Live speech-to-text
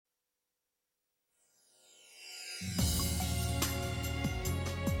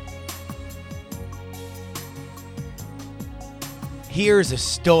Here's a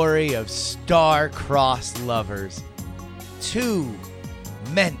story of star-crossed lovers. Two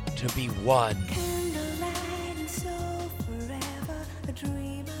meant to be one.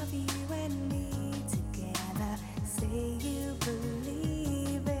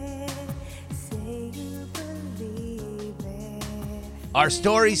 Our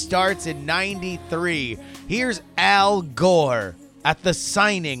story starts in 93. Here's Al Gore at the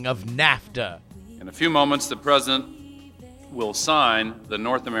signing of NAFTA. In a few moments, the President will sign the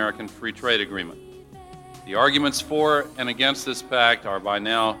North American Free Trade Agreement. The arguments for and against this pact are by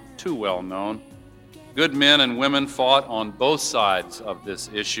now too well known. Good men and women fought on both sides of this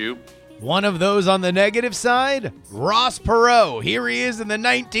issue. One of those on the negative side? Ross Perot. Here he is in the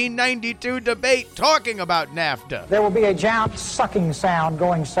 1992 debate talking about NAFTA. There will be a giant sucking sound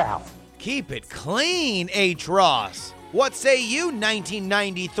going south. Keep it clean, H. Ross. What say you,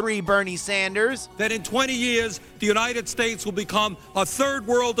 1993 Bernie Sanders? That in 20 years, the United States will become a third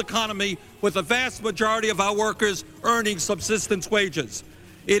world economy with a vast majority of our workers earning subsistence wages.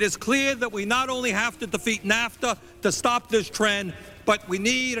 It is clear that we not only have to defeat NAFTA to stop this trend, but we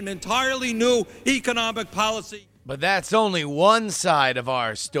need an entirely new economic policy. But that's only one side of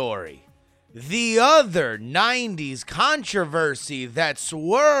our story. The other 90s controversy that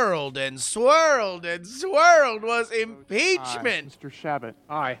swirled and swirled and swirled was impeachment. Mr. Shabbat.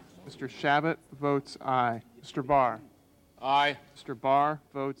 Aye. Mr. Shabbat votes aye. Mr. Barr. Aye. Mr. Barr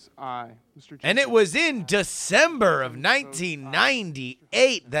votes aye. Mr. And it was in December of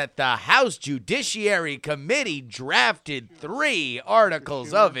 1998 that the House Judiciary Committee drafted 3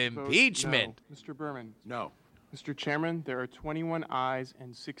 articles of impeachment. No. Mr. Berman. No. Mr. Chairman, there are 21 ayes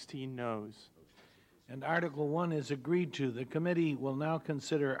and 16 noes. And Article 1 is agreed to. The committee will now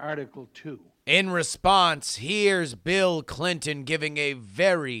consider Article 2. In response, here's Bill Clinton giving a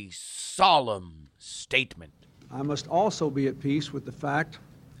very solemn statement. I must also be at peace with the fact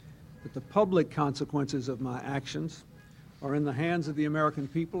that the public consequences of my actions are in the hands of the American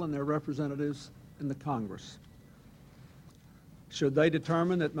people and their representatives in the Congress. Should they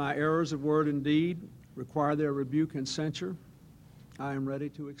determine that my errors of word and deed require their rebuke and censure, I am ready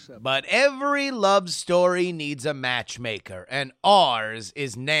to accept. But every love story needs a matchmaker, and ours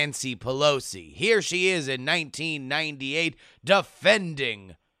is Nancy Pelosi. Here she is in 1998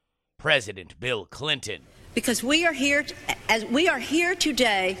 defending President Bill Clinton. Because we are here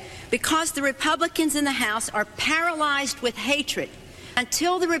today because the Republicans in the House are paralyzed with hatred.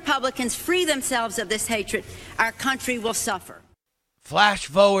 Until the Republicans free themselves of this hatred, our country will suffer. Flash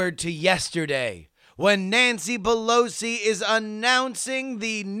forward to yesterday, when Nancy Pelosi is announcing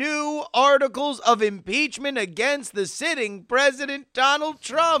the new articles of impeachment against the sitting President Donald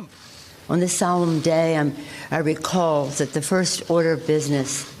Trump. On this solemn day, I recall that the first order of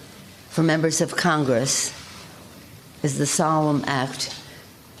business for members of Congress is the solemn act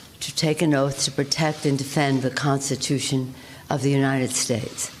to take an oath to protect and defend the Constitution of the United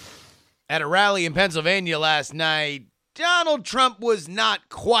States. At a rally in Pennsylvania last night, Donald Trump was not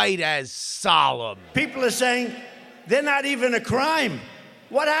quite as solemn. People are saying they're not even a crime.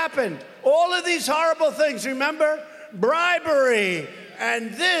 What happened? All of these horrible things, remember? Bribery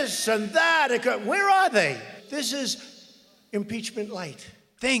and this and that. Where are they? This is impeachment light.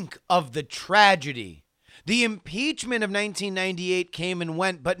 Think of the tragedy. The impeachment of 1998 came and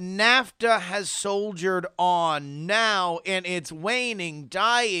went, but NAFTA has soldiered on now in its waning,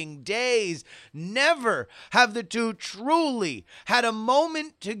 dying days. Never have the two truly had a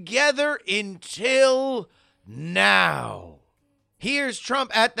moment together until now. Here's Trump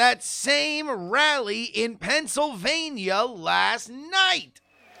at that same rally in Pennsylvania last night.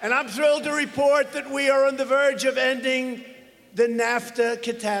 And I'm thrilled to report that we are on the verge of ending the NAFTA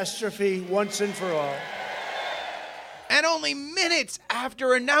catastrophe once and for all. And only minutes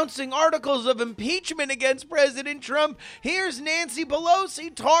after announcing articles of impeachment against President Trump, here's Nancy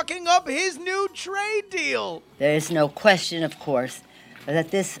Pelosi talking up his new trade deal. There is no question, of course,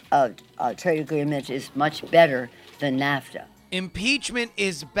 that this trade agreement is much better than NAFTA. Impeachment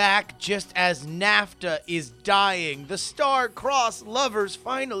is back just as NAFTA is dying. The star-crossed lovers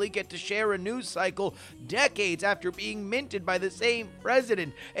finally get to share a news cycle decades after being minted by the same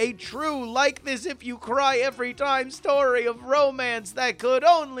president. A true like-this-if-you-cry-every-time story of romance that could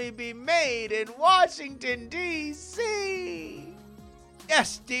only be made in Washington, D.C.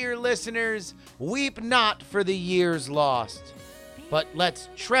 Yes, dear listeners, weep not for the years lost, but let's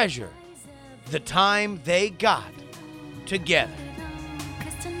treasure the time they got together.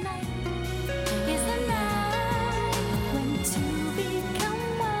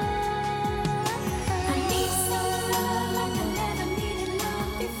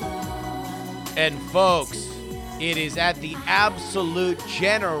 And folks, It is at the absolute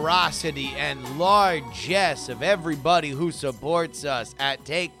generosity and largesse of everybody who supports us at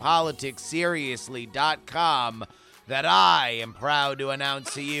TakePoliticsSeriously.com that I am proud to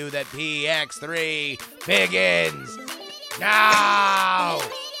announce to you that PX3 begins now!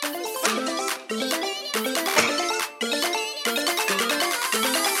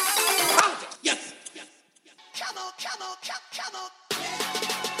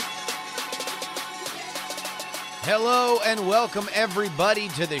 Hello and welcome everybody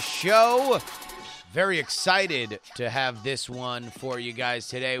to the show. Very excited to have this one for you guys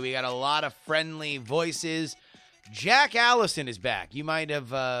today. We got a lot of friendly voices. Jack Allison is back. You might have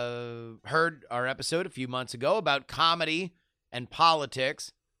heard our episode a few months ago about comedy and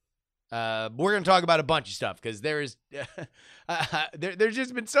politics. We're going to talk about a bunch of stuff because there's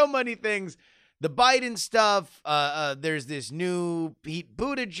just been so many things. The Biden stuff, there's this new Pete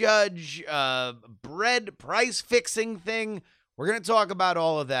Buttigieg bread price fixing thing. We're going to talk about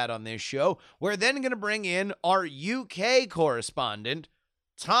all of that on this show. We're then going to bring in our UK correspondent,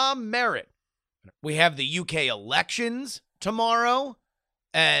 Tom Merritt. We have the UK elections tomorrow,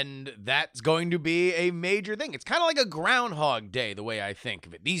 and that's going to be a major thing. It's kind of like a Groundhog Day, the way I think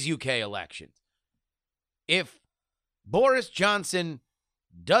of it, these UK elections. If Boris Johnson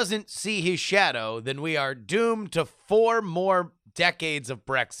doesn't see his shadow, then we are doomed to 4 more decades of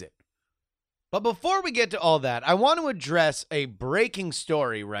Brexit. But before we get to all that, I want to address a breaking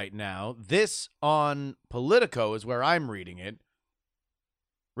story right now. This on Politico is where I'm reading it.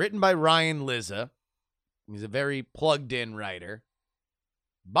 Written by Ryan Lizza. He's a very plugged-in writer.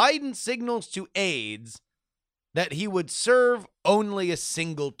 Biden signals to aides that he would serve only a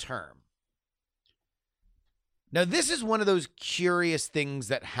single term. Now, this is one of those curious things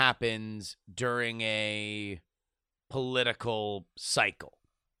that happens during a political cycle.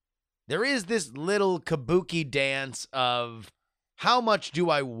 There is this little kabuki dance of how much do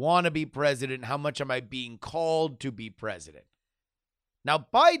I want to be president? How much am I being called to be president? Now,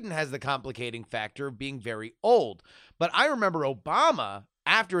 Biden has the complicating factor of being very old. But I remember Obama,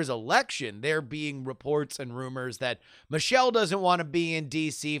 after his election, there being reports and rumors that Michelle doesn't want to be in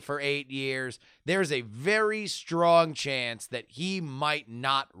D.C. for 8 years. There's a very strong chance that he might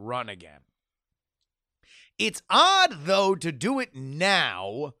not run again. It's odd, though, to do it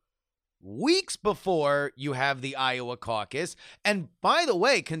now, weeks before you have the Iowa caucus. And by the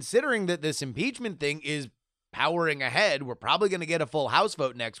way, considering that this impeachment thing is powering ahead, we're probably going to get a full House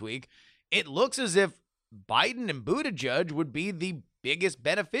vote next week. It looks as if Biden and Buttigieg would be the biggest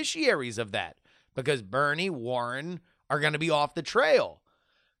beneficiaries of that because Bernie, Warren are going to be off the trail.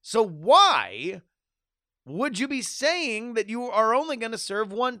 So why would you be saying that you are only going to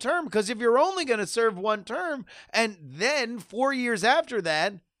serve one term? Because if you're only going to serve one term and then 4 years after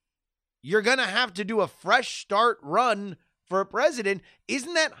that, you're going to have to do a fresh start run for a president,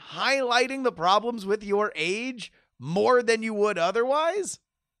 isn't that highlighting the problems with your age more than you would otherwise?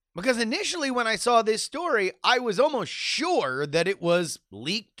 Because initially when I saw this story, I was almost sure that it was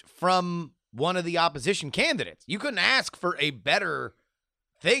leaked from one of the opposition candidates. You couldn't ask for a better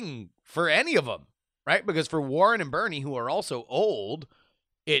thing for any of them, right? Because for Warren and Bernie, who are also old,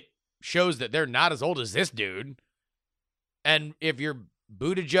 it shows that they're not as old as this dude. And if you're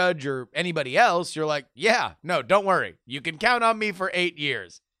Buttigieg or anybody else, you're like, yeah, no, don't worry. You can count on me for 8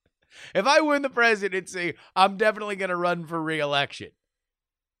 years. If I win the presidency, I'm definitely going to run for re-election.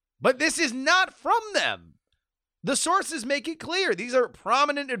 But this is not from them. The sources make it clear. These are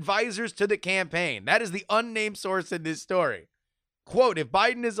prominent advisors to the campaign. That is the unnamed source in this story. Quote, if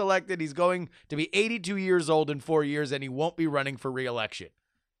Biden is elected, he's going to be 82 years old in 4 years, and he won't be running for re-election.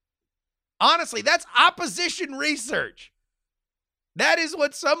 Honestly, that's opposition research. That is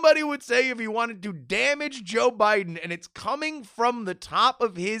what somebody would say if he wanted to damage Joe Biden, and it's coming from the top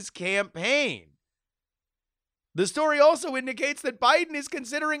of his campaign. The story also indicates that Biden is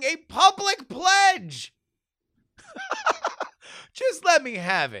considering a public pledge. Just let me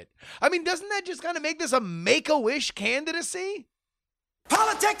have it. I mean, doesn't that just kind of make this a Make-A-Wish candidacy?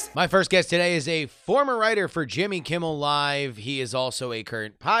 Politics! My first guest today is a former writer for Jimmy Kimmel Live. He is also a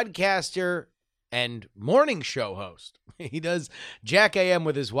current podcaster and morning show host. He does Jack AM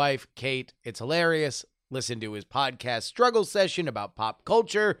with his wife, Kate. It's hilarious. Listen to his podcast, Struggle Session, about pop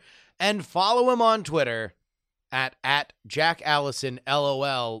culture, and follow him on Twitter at Jack Allison,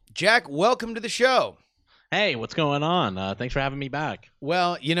 LOL. Jack, welcome to the show. Hey, what's going on? Thanks for having me back.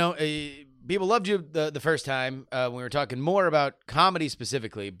 Well, you know, people loved you the first time when we were talking more about comedy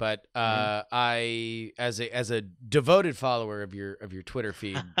specifically, but I, as a devoted follower of your Twitter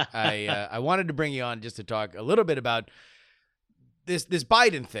feed, I wanted to bring you on just to talk a little bit about this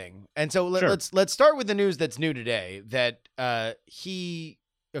Biden thing. And so let's start with the news that's new today, that he,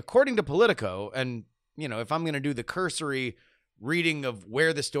 according to Politico, and if I'm going to do the cursory reading of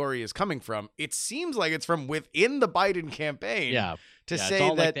where the story is coming from, it seems like it's from within the Biden campaign. To say it's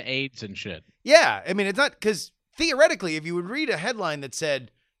all that like the AIDS and shit. Yeah, I mean, it's not, because theoretically, if you would read a headline that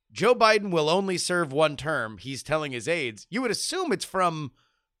said Joe Biden will only serve one term, he's telling his aides, you would assume it's from,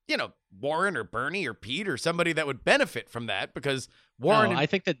 Warren or Bernie or Pete or somebody that would benefit from that, because Warren. I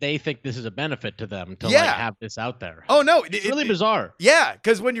think that they think this is a benefit to them to like have this out there. Oh no, it's really bizarre. Yeah,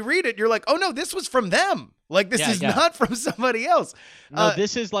 because when you read it, you're like, oh no, this was from them. Like this is not from somebody else. No,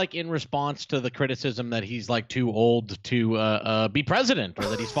 this is like in response to the criticism that he's like too old to be president, or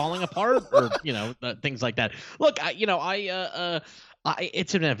that he's falling apart, or things like that. Look,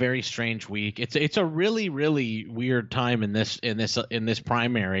 it's been a very strange week. It's a really, really weird time in this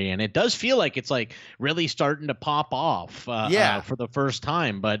primary, and it does feel like it's like really starting to pop off for the first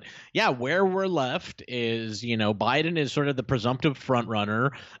time. But where we're left is Biden is sort of the presumptive front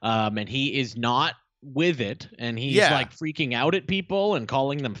runner, and he is not with it, and he's like freaking out at people and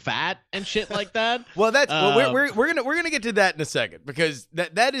calling them fat and shit like that. Well, that's we're gonna get to that in a second, because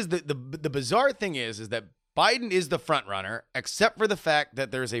that is the bizarre thing is that Biden is the front runner, except for the fact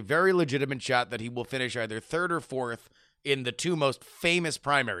that there's a very legitimate shot that he will finish either third or fourth in the two most famous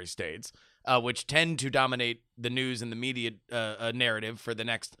primary states, which tend to dominate the news and the media narrative for the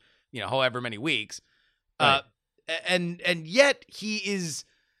next, however many weeks. Right. And yet he is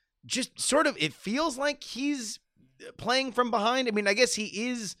just sort of, it feels like he's playing from behind. I mean, I guess he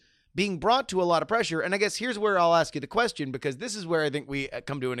is being brought to a lot of pressure. And I guess here's where I'll ask you the question, because this is where I think we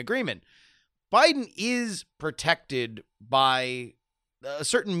come to an agreement. Biden is protected by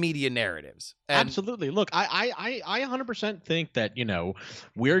certain media narratives. And absolutely. Look, I 100% think that,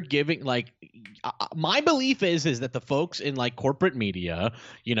 we're giving my belief is that the folks in like corporate media,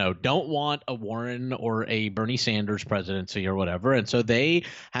 don't want a Warren or a Bernie Sanders presidency or whatever. And so they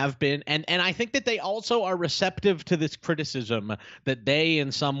have been, and I think that they also are receptive to this criticism that they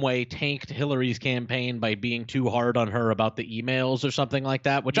in some way tanked Hillary's campaign by being too hard on her about the emails or something like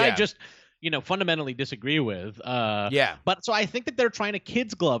that, which I just fundamentally disagree with. But so I think that they're trying to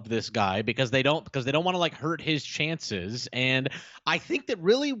kids glove this guy because they don't want to like hurt his chances. And I think that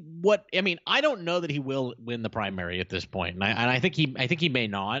really I don't know that he will win the primary at this point. And I think he may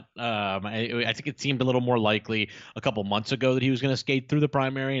not. I think it seemed a little more likely a couple months ago that he was going to skate through the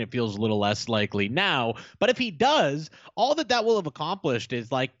primary, and it feels a little less likely now. But if he does, all that will have accomplished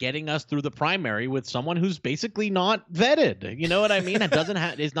is like getting us through the primary with someone who's basically not vetted. You know what I mean?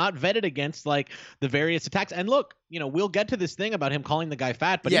 It is not vetted against like the various attacks. And look, we'll get to this thing about him calling the guy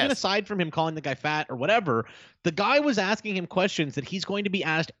fat, but even aside from him calling the guy fat or whatever, the guy was asking him questions that he's going to be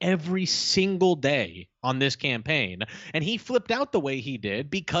asked every single day on this campaign. And he flipped out the way he did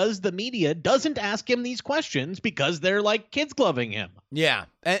because the media doesn't ask him these questions because they're like kids gloving him. Yeah.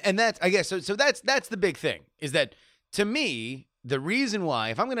 And that's, I guess, so that's the big thing, is that to me, the reason why,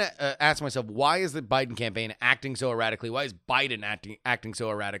 if I'm going to ask myself, why is the Biden campaign acting so erratically? Why is Biden acting so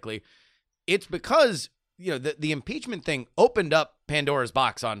erratically? It's because, the impeachment thing opened up Pandora's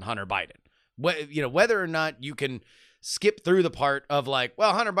box on Hunter Biden. Whether or not you can skip through the part of like,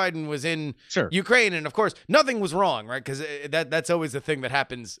 well, Hunter Biden was in Ukraine, and of course nothing was wrong, right? Because that's always the thing that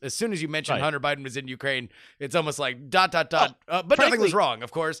happens. As soon as you mention Hunter Biden was in Ukraine, it's almost like ... but frankly, nothing was wrong,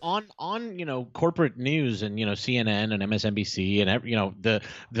 of course. On corporate news and CNN and MSNBC and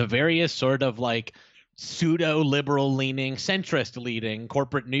the various sort of like pseudo-liberal leaning, centrist leading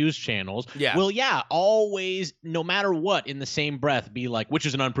corporate news channels will always, no matter what, in the same breath be like, which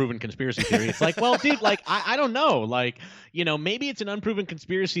is an unproven conspiracy theory. It's like, well, dude, like I don't know, like, maybe it's an unproven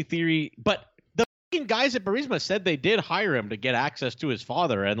conspiracy theory, but the fucking guys at Burisma said they did hire him to get access to his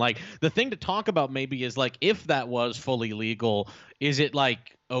father. And like the thing to talk about maybe is like, if that was fully legal, is it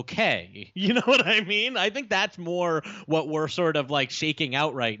like okay? You know what I mean? I think that's more what we're sort of like shaking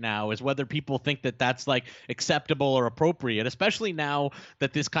out right now, is whether people think that that's like acceptable or appropriate, especially now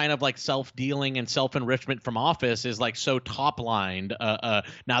that this kind of like self-dealing and self-enrichment from office is like so top-lined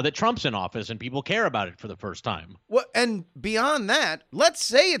now that Trump's in office and people care about it for the first time. Well, and beyond that, let's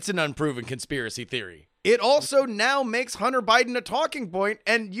say it's an unproven conspiracy theory. It also now makes Hunter Biden a talking point,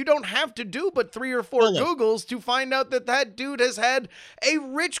 and you don't have to do but 3 or 4 Googles to find out that dude has had a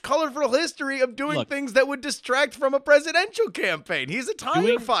rich, colorful history of doing things that would distract from a presidential campaign. He's a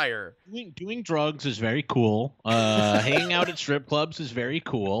tire fire. Doing drugs is very cool. Hanging out at strip clubs is very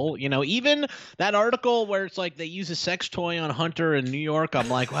cool. Even that article where it's like they use a sex toy on Hunter in New York, I'm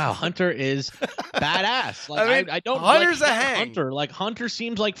like, wow, Hunter is badass. Like, I don't Hunter's like a hang. Hunter. Like Hunter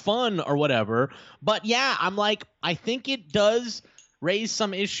seems like fun or whatever, but yeah, I'm like, I think it does raise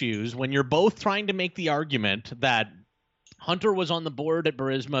some issues when you're both trying to make the argument that Hunter was on the board at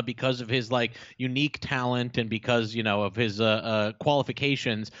Burisma because of his like unique talent and because, you know, of his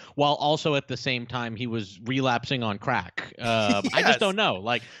qualifications, while also at the same time he was relapsing on crack. Yes. I just don't know.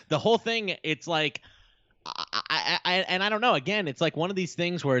 Like the whole thing, it's like, I don't know. Again, it's like one of these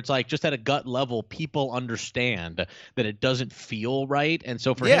things where it's like just at a gut level, people understand that it doesn't feel right. And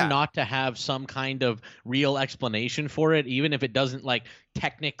so for him not to have some kind of real explanation for it, even if it doesn't like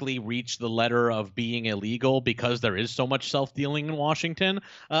technically reach the letter of being illegal because there is so much self-dealing in Washington,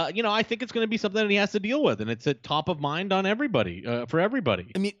 you know, I think it's going to be something that he has to deal with. And it's at top of mind on everybody, for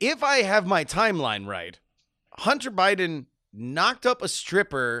everybody. I mean, if I have my timeline right, Hunter Biden knocked up a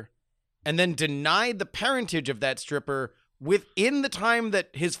stripper and then denied the parentage of that stripper within the time that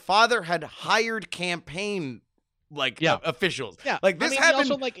his father had hired campaign officials. Yeah. Like this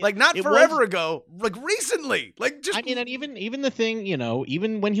happened also, like not forever ago, like recently. Like just I mean, and even the thing, you know,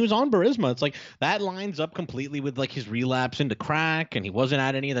 even when he was on Burisma, it's like that lines up completely with like his relapse into crack, and he wasn't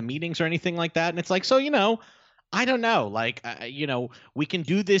at any of the meetings or anything like that. And it's like, so, you know, I don't know. Like, you know, we can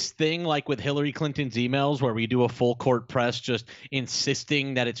do this thing like with Hillary Clinton's emails where we do a full court press just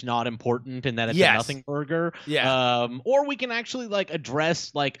insisting that it's not important and that it's a nothing burger. Yeah. Or we can actually like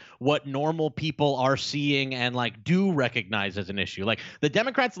address like what normal people are seeing and like do recognize as an issue. Like the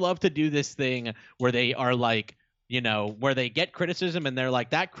Democrats love to do this thing where they are like, you know, where they get criticism and they're like,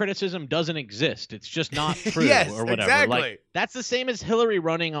 that criticism doesn't exist. It's just not true or whatever. Exactly. Like, that's the same as Hillary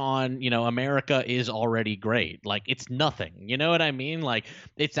running on, you know, America is already great. Like, it's nothing. You know what I mean? Like,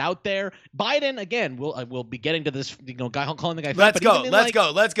 it's out there. Biden, again, we'll be getting to this, you know, guy calling the guy. Let's go.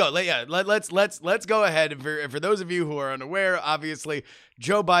 Let's go ahead. And for those of you who are unaware, obviously,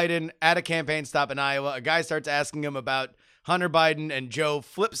 Joe Biden at a campaign stop in Iowa, a guy starts asking him about Hunter Biden, and Joe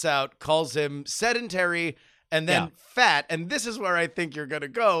flips out, calls him sedentary, and then fat. And this is where I think you're going to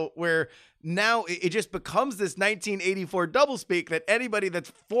go, where now it just becomes this 1984 doublespeak that anybody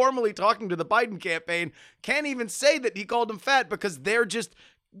that's formally talking to the Biden campaign can't even say that he called him fat because they're just,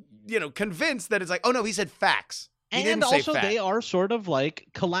 you know, convinced that it's like, oh, no, he said facts. He and also they are sort of like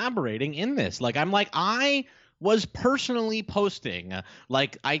collaborating in this. Like, I'm like, I was personally posting,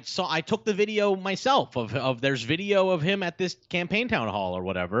 like I took the video myself of there's video of him at this campaign town hall or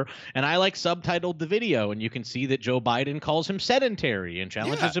whatever, and I like subtitled the video, and you can see that Joe Biden calls him sedentary and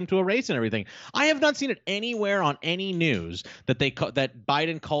challenges him to a race and everything. I have not seen it anywhere on any news that that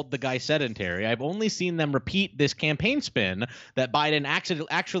Biden called the guy sedentary. I've only seen them repeat this campaign spin that Biden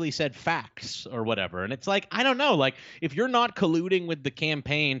actually said facts or whatever, and it's like, I don't know, like if you're not colluding with the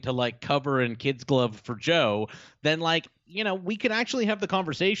campaign to like cover in kid's glove for Joe, then like, you know, we could actually have the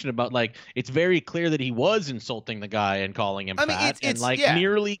conversation about like, it's very clear that he was insulting the guy and calling him fat and like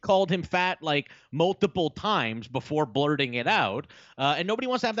nearly called him fat like multiple times before blurting it out. And nobody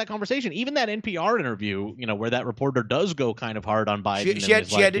wants to have that conversation. Even that NPR interview, you know, where that reporter does go kind of hard on Biden. She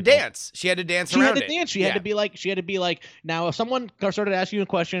had to dance. She had to dance around it. She had to be like, now if someone started asking you a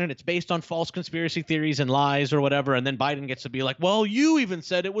question and it's based on false conspiracy theories and lies or whatever, and then Biden gets to be like, well, you even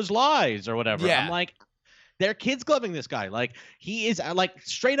said it was lies or whatever. Yeah. I'm like, they're kids gloving this guy. Like, he is like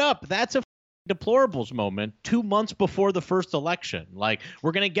straight up. That's a deplorables moment 2 months before the first election. Like,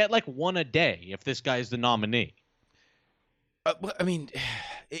 we're going to get like one a day if this guy's the nominee. I mean,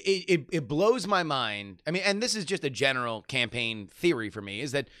 it blows my mind. I mean, and this is just a general campaign theory for me,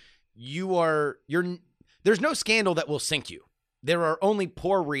 is that there's no scandal that will sink you. There are only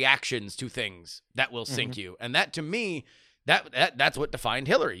poor reactions to things that will sink you. And that, to me, that's what defined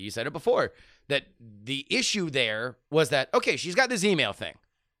Hillary. You said it before. That the issue there was that, okay, she's got this email thing.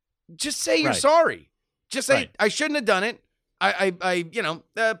 Just say you're sorry. Just say, I shouldn't have done it. I you know,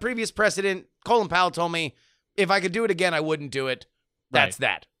 previous precedent, Colin Powell told me if I could do it again, I wouldn't do it. That's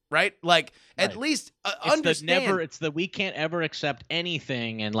that, right? Like, at least understand. It's the we can't ever accept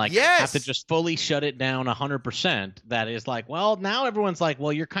anything and like have to just fully shut it down 100%. That is like, well, now everyone's like,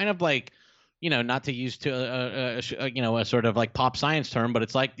 well, you're kind of like, you know, not to use a sort of like pop science term, but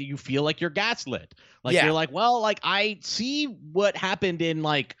it's like you feel like you're gaslit. Like you're like, well, like I see what happened in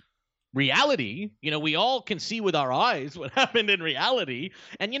like reality. You know, we all can see with our eyes what happened in reality.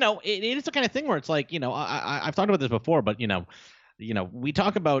 And, you know, it is the kind of thing where it's like, you know, I've talked about this before, but, you know, we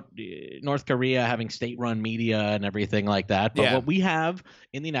talk about North Korea having state-run media and everything like that. But what we have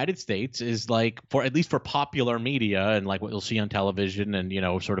in the United States is like, for at least for popular media and like what you'll see on television and, you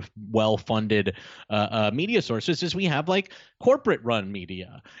know, sort of well-funded media sources, is we have like corporate-run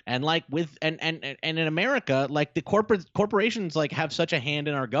media. And like with and in America, like the corporations like have such a hand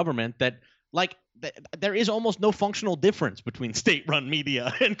in our government that like there is almost no functional difference between state-run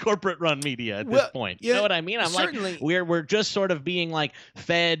media and corporate-run media at this point. You know what I mean? I'm certainly. like, we're just sort of being like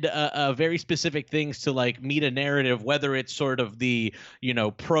fed very specific things to like meet a narrative, whether it's sort of the, you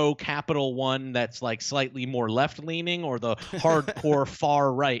know, pro-capital one that's like slightly more left-leaning, or the hardcore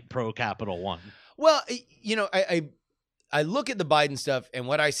far-right pro-capital one. Well, you know, I look at the Biden stuff, and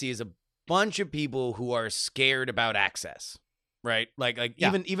what I see is a bunch of people who are scared about access, right? Like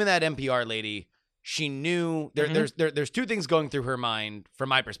even that NPR lady, she knew there's two things going through her mind from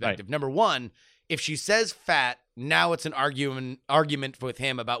my perspective. Right. Number one, if she says fat, now it's an argument with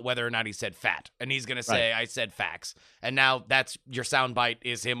him about whether or not he said fat, and he's gonna say I said facts, and now that's your soundbite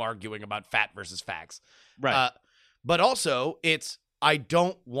is him arguing about fat versus facts, right? But also, it's I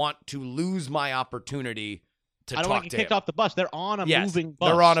don't want to lose my opportunity. I don't want to get kicked off the bus. They're on a moving bus.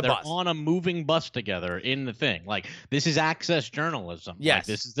 They're on a bus. They're on a moving bus together in the thing. Like, this is access journalism. Yes. Like,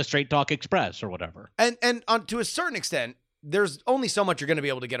 this is the Straight Talk Express or whatever. And to a certain extent, there's only so much you're going to be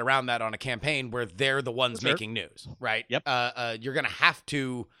able to get around that on a campaign where they're the ones making news, right? Yep. You're going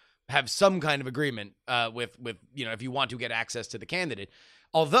to have some kind of agreement with you know, if you want to get access to the candidate.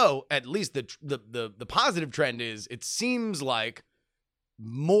 Although at least the positive trend is it seems like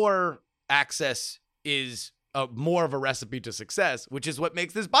more access is more of a recipe to success, which is what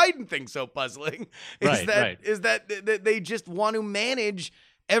makes this Biden thing so puzzling. Is that they just want to manage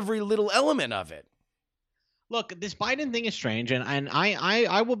every little element of it. Look, this Biden thing is strange, and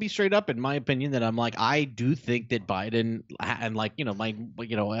I will be straight up in my opinion that I'm like, I do think that Biden, and like, you know,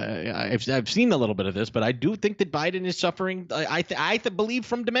 I've seen a little bit of this, but I do think that Biden is suffering. I believe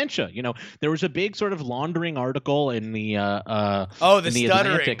from dementia. You know, there was a big sort of laundering article in the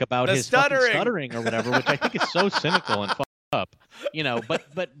Atlantic about his stuttering or whatever, which I think is so cynical and fucked up. You know,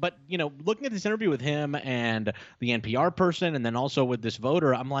 but you know, looking at this interview with him and the NPR person, and then also with this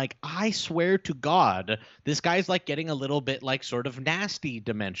voter, I'm like, I swear to God, this guy's like getting a little bit like sort of nasty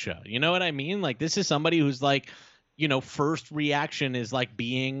dementia. You know what I mean? Like, this is somebody who's like, you know, first reaction is like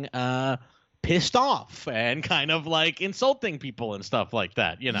being pissed off and kind of like insulting people and stuff like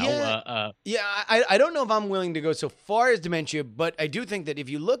that, you know? I don't know if I'm willing to go so far as dementia, but I do think that if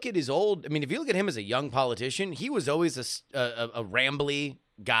you look at if you look at him as a young politician, he was always a rambly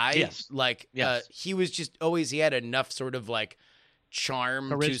guy. Yes. Like, yes. He was just always, he had enough sort of like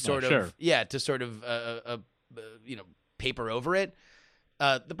charm charisma, to sort of, you know, paper over it.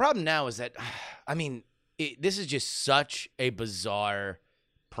 The problem now is that, I mean, this is just such a bizarre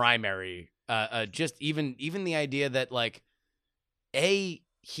primary. Just even the idea that like, he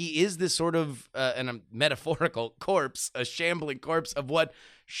is this sort of and a metaphorical corpse, a shambling corpse of what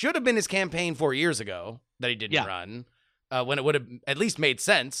should have been his campaign 4 years ago that he didn't run, when it would have at least made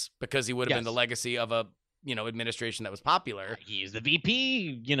sense because he would have been the legacy of a, you know, administration that was popular. He's the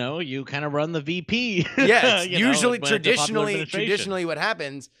VP, you know, you kind of run the VP. Yes, usually traditionally what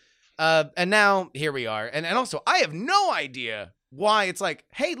happens. And now here we are. And also I have no idea why it's like,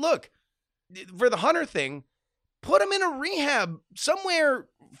 hey, look, for the Hunter thing, put him in a rehab somewhere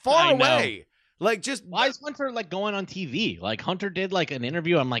far away. Like, just why is Hunter like going on TV? Like, Hunter did like an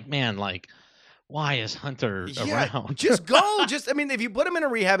interview. I'm like, man, like, why is Hunter around? Just go. I mean, if you put him in a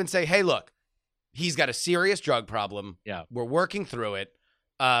rehab and say, hey, look, he's got a serious drug problem. Yeah, we're working through it.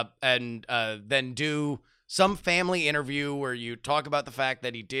 And then do some family interview where you talk about the fact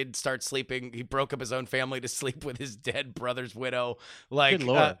that he did start sleeping. He broke up his own family to sleep with his dead brother's widow. Like, good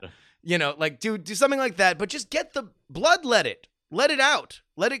Lord. You know, like do something like that, but just get the blood, let it out,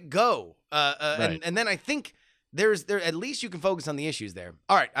 let it go. Right. And then I think there at least you can focus on the issues there.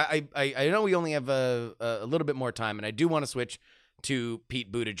 All right, I know we only have a little bit more time, and I do want to switch to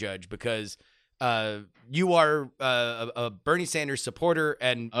Pete Buttigieg because you are a Bernie Sanders supporter,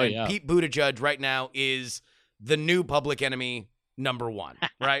 and Pete Buttigieg right now is the new public enemy #1,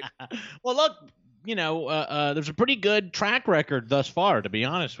 right? Well, look. You know, there's a pretty good track record thus far, to be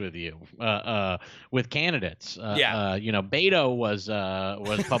honest with you, with candidates. You know, Beto was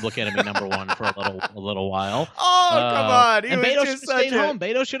public enemy #1 for a little while. Oh, come on! And Beto should have stayed home.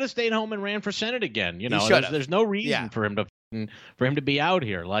 Beto should have stayed home and ran for Senate again. You know, there's no reason for him to be out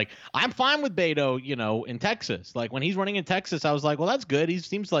here. Like, I'm fine with Beto. You know, in Texas, like when he's running in Texas, I was like, well, that's good. He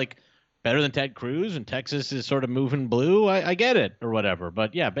seems like better than Ted Cruz, and Texas is sort of moving blue. I get it or whatever,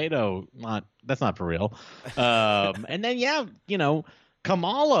 but yeah, Beto, that's not for real. And then you know,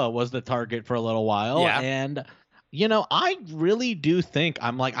 Kamala was the target for a little while, and you know, I really do think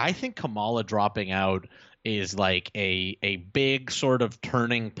I think Kamala dropping out is like a big sort of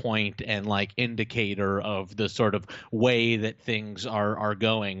turning point and like indicator of the sort of way that things are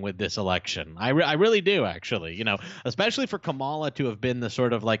going with this election. I really do, actually, you know, especially for Kamala to have been the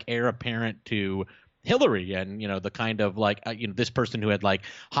sort of like heir apparent to Hillary, and, you know, the kind of like, you know, this person who had like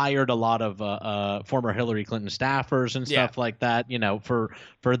hired a lot of former Hillary Clinton staffers and stuff like that, you know, for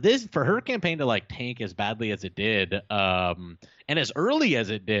her campaign to like tank as badly as it did, and as early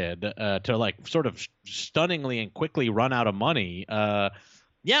as it did, to like sort of stunningly and quickly run out of money.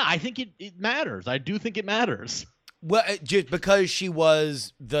 Yeah, I think it matters. I do think it matters. Well, just because she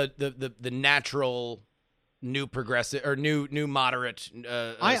was the natural new progressive or new moderate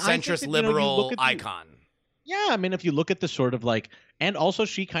centrist liberal icon. Yeah, I mean, if you look at the sort of like, and also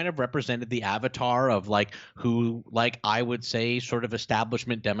she kind of represented the avatar of like who, like, I would say sort of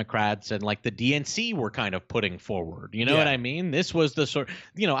establishment Democrats and like the DNC were kind of putting forward. You know what I mean? This was the sort,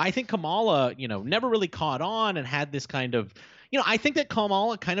 you know, I think Kamala, you know, never really caught on and had this kind of, you know, I think that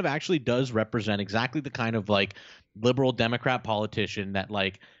Kamala kind of actually does represent exactly the kind of like liberal Democrat politician that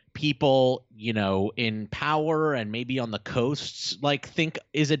like people, you know, in power and maybe on the coasts like think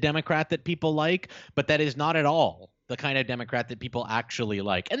is a Democrat that people like, but that is not at all the kind of Democrat that people actually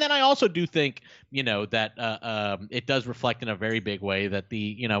like. And then I also do think, you know, that it does reflect in a very big way that the,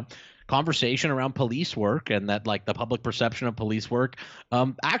 you know, conversation around police work and that like the public perception of police work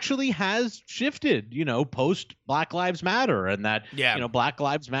actually has shifted, you know, post Black Lives Matter, and that, you know, Black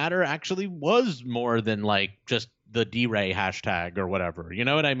Lives Matter actually was more than like just the D-Ray hashtag or whatever. You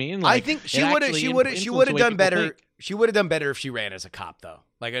know what I mean? Like, I think she would have done better. She would have done better if she ran as a cop, though,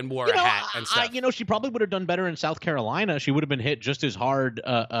 like, and wore a hat and stuff. You know, she probably would have done better in South Carolina. She would have been hit just as hard.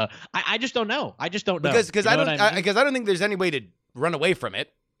 I just don't know. I just don't know. Because I don't think there's any way to run away from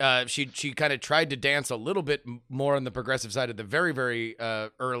it. She kind of tried to dance a little bit more on the progressive side at the very, very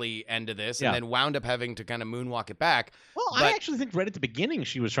early end of this, and then wound up having to kind of moonwalk it back. Well, I actually think right at the beginning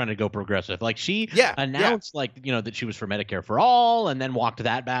she was trying to go progressive. Like she announced like, you know, that she was for Medicare for all, and then walked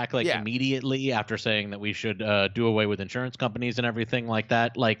that back like immediately after saying that we should do away with insurance companies and everything like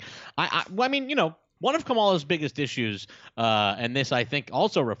that. Like I mean, you know, one of Kamala's biggest issues, and this I think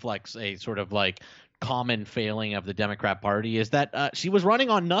also reflects a sort of like common failing of the Democrat Party, is that she was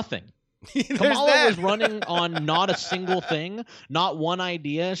running on nothing. Kamala was running on not a single thing, not one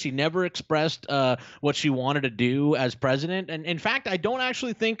idea. She never expressed what she wanted to do as president. And in fact, I don't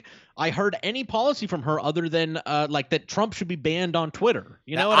actually think I heard any policy from her other than like that Trump should be banned on Twitter.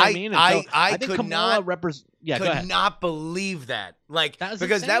 You know what I mean? And I think could Kamala not believe that. Like, because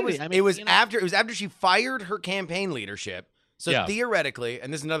insanity. it was after she fired her campaign leadership. So theoretically,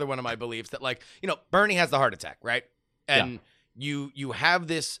 and this is another one of my beliefs, that like, you know, Bernie has the heart attack, right? And you have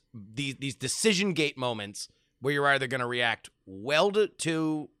these decision gate moments where you're either going to react well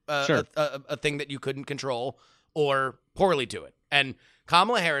to a thing that you couldn't control or poorly to it. And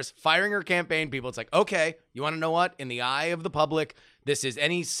Kamala Harris firing her campaign people, it's like, okay, you want to know what? In the eye of the public, this is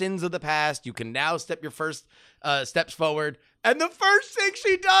any sins of the past. You can now step your first steps forward. And the first thing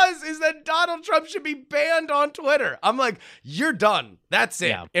she does is that Donald Trump should be banned on Twitter. I'm like, you're done. That's it.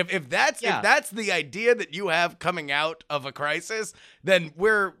 Yeah. If that's the idea that you have coming out of a crisis, then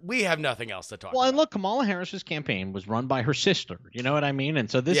we have nothing else to talk about. Well, and look, Kamala Harris's campaign was run by her sister. You know what I mean? And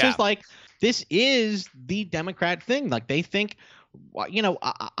so this is the Democrat thing. Like, they think, you know,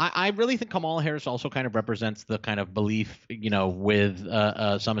 I really think Kamala Harris also kind of represents the kind of belief, you know, with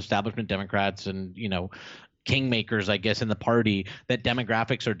some establishment Democrats and, you know, kingmakers, I guess, in the party, that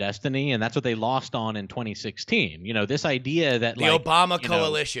demographics are destiny, and that's what they lost on in 2016. You know, this idea that the Obama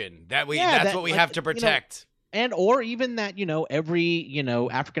coalition, that's what we have to protect. You know, and or even that, you know, every, you know,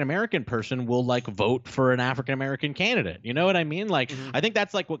 African American person will like vote for an African American candidate. You know what I mean? Like, I think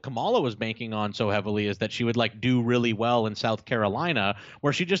that's like what Kamala was banking on so heavily, is that she would like do really well in South Carolina,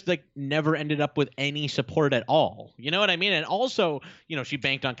 where she just like never ended up with any support at all. You know what I mean? And also, you know, she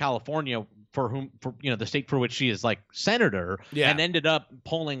banked on California, for you know, the state for which she is like senator, and ended up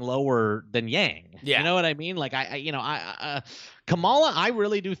polling lower than Yang. You know what I mean? Like, Kamala, I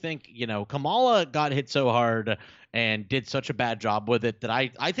really do think, you know, Kamala got hit so hard and did such a bad job with it that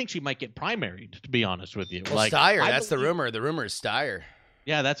I think she might get primaried, to be honest with you. Well, like, Steyer, that's the rumor. The rumor is Steyer.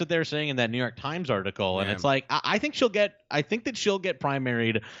 Yeah, that's what they're saying in that New York Times article, and it's like I think that she'll get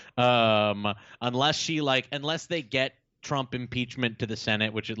primaried, unless they get Trump impeachment to the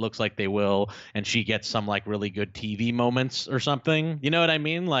Senate, which it looks like they will, and she gets some like really good TV moments or something. You know what I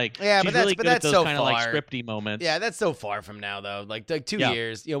mean? Like, yeah, she's but that's really but good that's at those so kind far. of like scripty moments. Yeah, that's so far from now though. Like 2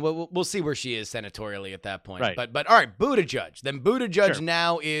 years. You know, we'll see where she is senatorially at that point. Right. But all right, Buttigieg. Then Buttigieg Sure.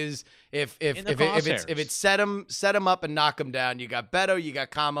 now is if it's set him up and knock him down. You got Beto, you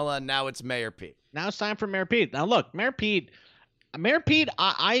got Kamala, and now it's Mayor Pete. Now it's time for Mayor Pete. Now look, Mayor Pete,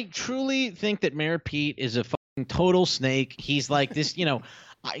 I truly think that Mayor Pete is a fucking total snake. He's like this,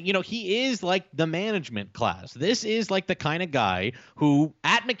 he is like the management class. This is like the kind of guy who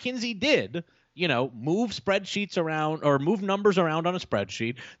at McKinsey did, move spreadsheets around or move numbers around on a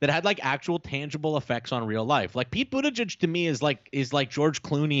spreadsheet that had like actual tangible effects on real life. Like Pete Buttigieg to me is like George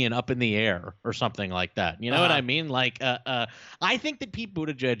Clooney and Up in the Air or something like that. You know what I mean? Like, I think that Pete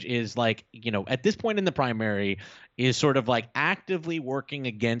Buttigieg is like, at this point in the primary is sort of like actively working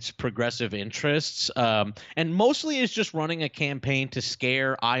against progressive interests, and mostly is just running a campaign to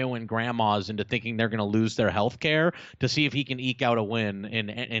scare Iowan grandmas into thinking they're going to lose their health care to see if he can eke out a win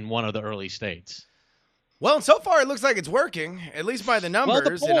in one of the early states. Well, so far it looks like it's working, at least by the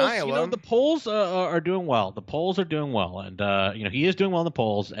numbers in Iowa. The polls are doing well. The polls are doing well, and he is doing well in the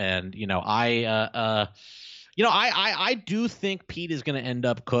polls, and I do think Pete is going to end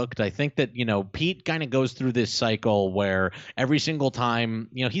up cooked. I think that, Pete kind of goes through this cycle where every single time,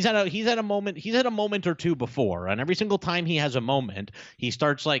 he's had a moment or two before, and every single time he has a moment, he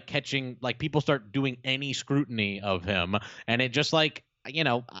starts like catching, like people start doing any scrutiny of him, and it just like,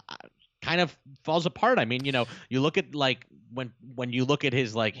 kind of falls apart. I mean, you look at like when you look at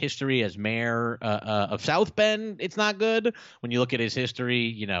his like history as mayor of South Bend, it's not good. When you look at his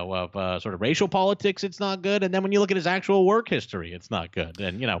history, of sort of racial politics, it's not good. And then when you look at his actual work history, it's not good.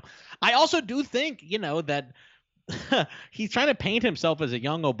 And I also do think that he's trying to paint himself as a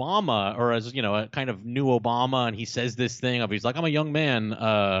young Obama or as a kind of new Obama, and he says this thing of he's like, I'm a young man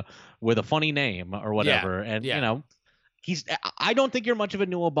with a funny name or whatever, I don't think you're much of a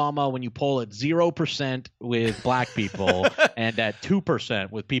new Obama when you poll at 0% with black people and at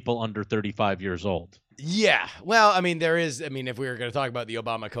 2% with people under 35 years old. Yeah. Well, if we were going to talk about the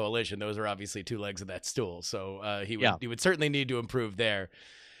Obama coalition, those are obviously two legs of that stool. So he would certainly need to improve there.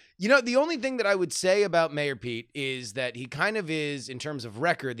 The only thing that I would say about Mayor Pete is that he kind of is, in terms of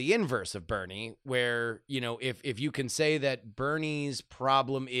record, the inverse of Bernie, where, if you can say that Bernie's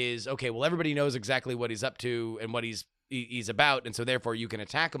problem is, okay, well, everybody knows exactly what he's up to and what he's about, and so therefore you can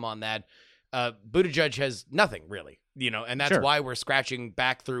attack him on that. Buttigieg has nothing really, and that's why we're scratching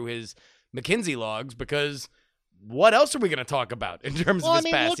back through his McKinsey logs, because what else are we going to talk about in terms of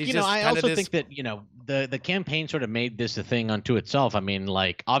his past? Look, I also think that the campaign sort of made this a thing unto itself. I mean,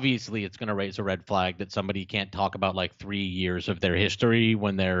 like, obviously it's going to raise a red flag that somebody can't talk about like 3 years of their history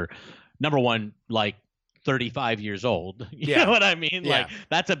when they're, number one, like 35 years old. You know what I mean? Yeah. Like,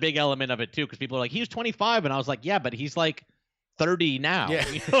 that's a big element of it too, because people are like, he was 25, and I was like, yeah, but he's like 30 now. Yeah.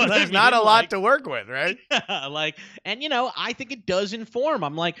 You know There's not a lot to work with, right? I think it does inform.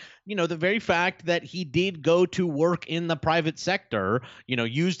 I'm like, the very fact that he did go to work in the private sector,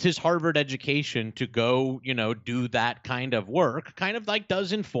 used his Harvard education to go, do that kind of work, kind of like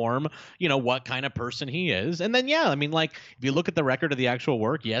does inform, what kind of person he is. And then, if you look at the record of the actual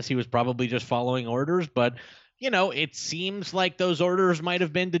work, yes, he was probably just following orders, but it seems like those orders might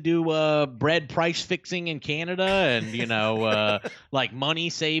have been to do bread price fixing in Canada and, like money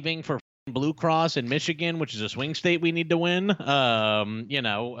saving for Blue Cross in Michigan, which is a swing state we need to win. I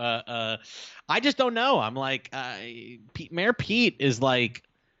just don't know. I'm like, Mayor Pete is like,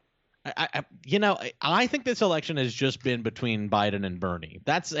 I think this election has just been between Biden and Bernie.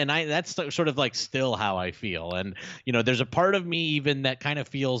 That's sort of like still how I feel. And, there's a part of me even that kind of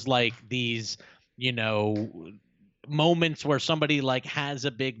feels like these, moments where somebody like has a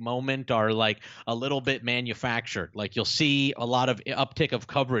big moment are like a little bit manufactured. Like you'll see a lot of uptick of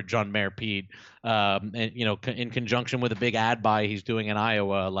coverage on Mayor Pete, and in conjunction with a big ad buy he's doing in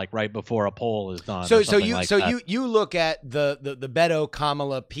Iowa, like right before a poll is done. You look at the Beto,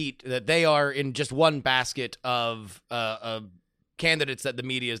 Kamala, Pete, that they are in just one basket of candidates that the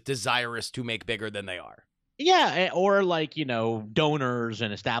media is desirous to make bigger than they are. Yeah, or like, donors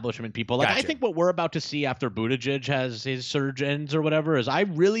and establishment people. Like, Gotcha. I think what we're about to see after Buttigieg has his surge ends or whatever is I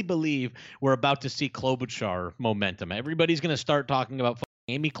really believe we're about to see Klobuchar momentum. Everybody's going to start talking about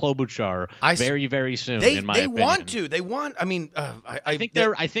Amy Klobuchar very, very soon, in my opinion. They want to. They want – I think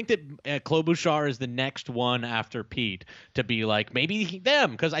that Klobuchar is the next one after Pete to be like maybe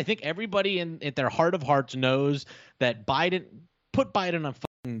them, because I think everybody at their heart of hearts knows that put Biden on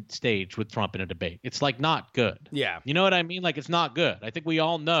stage with Trump in a debate. It's like not good. Yeah. You know what I mean? Like, it's not good. I think we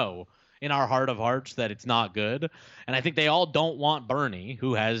all know in our heart of hearts that it's not good. And I think they all don't want Bernie,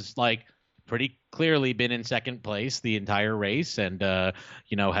 who has like pretty clearly been in second place the entire race, and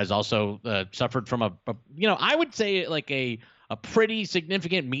has also suffered from a I would say like a pretty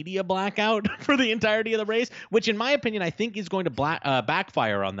significant media blackout for the entirety of the race, which in my opinion I think is going to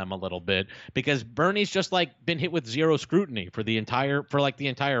backfire on them a little bit, because Bernie's just like been hit with zero scrutiny for the entire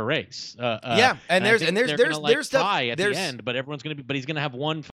race. And there's stuff at the end, but he's gonna have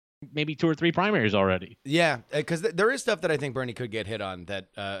one, maybe 2 or 3 primaries already. Yeah, because there is stuff that I think Bernie could get hit on that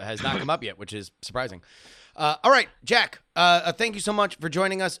has not come up yet, which is surprising. All right, Jack, thank you so much for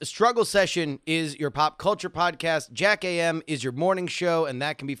joining us. Struggle Session is your pop culture podcast. Jack AM is your morning show, and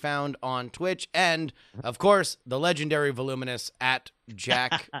that can be found on Twitch. And, of course, the legendary Voluminous at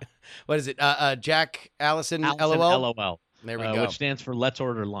Jack. What is it? Jack Allison LOL? There we go. Which stands for Let's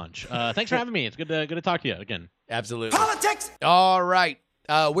Order Lunch. Thanks for having me. It's good to talk to you again. Absolutely. Politics! All right.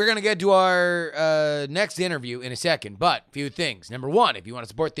 We're going to get to our next interview in a second, but a few things. Number one, if you want to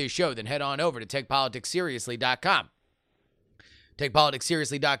support this show, then head on over to TakePoliticsSeriously.com.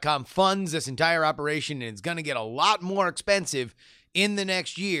 TakePoliticsSeriously.com funds this entire operation, and it's going to get a lot more expensive in the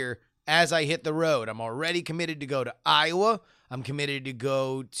next year as I hit the road. I'm already committed to go to Iowa. I'm committed to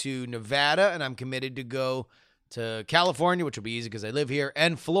go to Nevada, and I'm committed to go to California, which will be easy because I live here,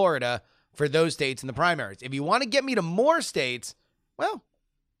 and Florida for those states in the primaries. If you want to get me to more states, well,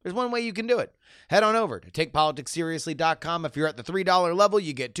 there's one way you can do it. Head on over to TakePoliticsSeriously.com. If you're at the $3 level,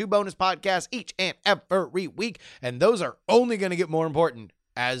 you get 2 bonus podcasts each and every week, and those are only going to get more important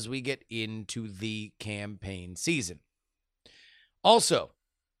as we get into the campaign season. Also,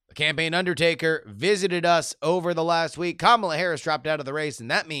 the campaign undertaker visited us over the last week. Kamala Harris dropped out of the race, and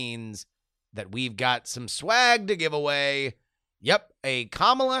that means that we've got some swag to give away. Yep, a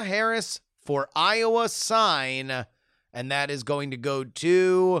Kamala Harris for Iowa sign. And that is going to go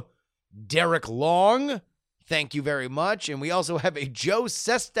to Derek Long. Thank you very much. And we also have a Joe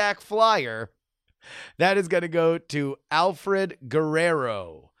Sestak flyer. That is going to go to Alfred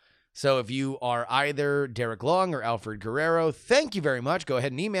Guerrero. So if you are either Derek Long or Alfred Guerrero, thank you very much. Go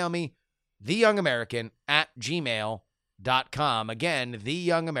ahead and email me, theyoungamerican@gmail.com. Again,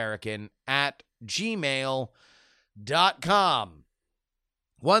 theyoungamerican@gmail.com.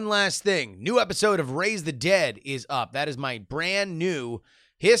 One last thing. New episode of Raise the Dead is up. That is my brand new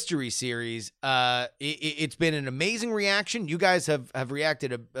history series. It's been an amazing reaction. You guys have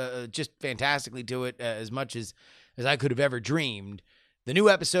reacted just fantastically to it, as much as I could have ever dreamed. The new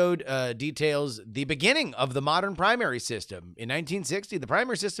episode details the beginning of the modern primary system. In 1960, the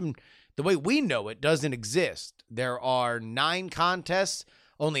primary system, the way we know it, doesn't exist. There are 9 contests.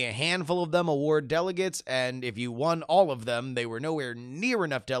 Only a handful of them award delegates, and if you won all of them, they were nowhere near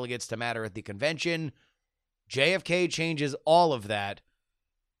enough delegates to matter at the convention. JFK changes all of that,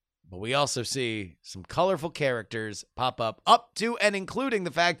 but we also see some colorful characters pop up to and including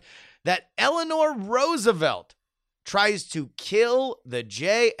the fact that Eleanor Roosevelt tries to kill the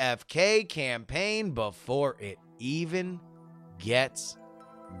JFK campaign before it even gets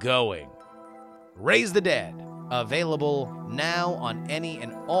going. Raise the Dead. Available now on any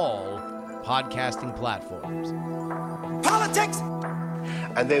and all podcasting platforms. Politics!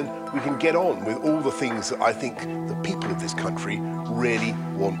 And then we can get on with all the things that I think the people of this country really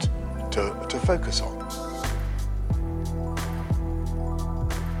want to focus on.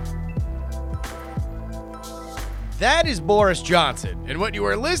 That is Boris Johnson, and what you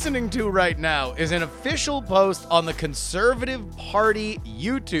are listening to right now is an official post on the Conservative Party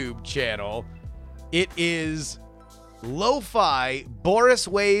YouTube channel. It is lo-fi Boris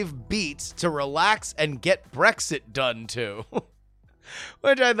Wave beats to relax and get Brexit done to,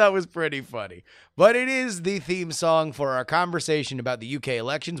 which I thought was pretty funny. But it is the theme song for our conversation about the UK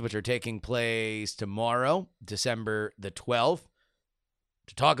elections, which are taking place tomorrow, December the 12th.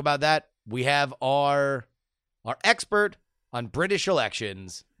 To talk about that, we have our expert on British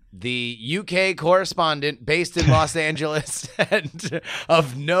elections, the UK correspondent based in Los Angeles and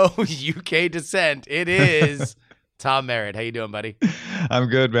of no UK descent. It is Tom Merritt. How you doing, buddy? I'm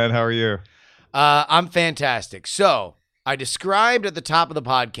good, man. How are you? I'm fantastic. So I described at the top of the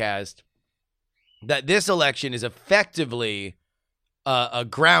podcast that this election is effectively a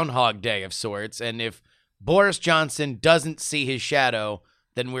Groundhog Day of sorts. And if Boris Johnson doesn't see his shadow,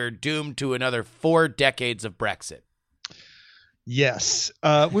 then we're doomed to another 4 decades of Brexit. Yes,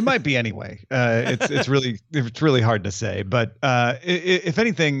 we might be anyway. It's really hard to say, but if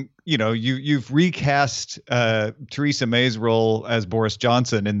anything, you've recast Theresa May's role as Boris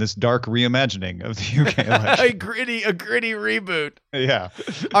Johnson in this dark reimagining of the UK election. a gritty reboot. Yeah.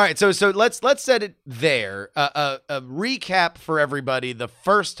 All right, so let's set it there. A recap for everybody: the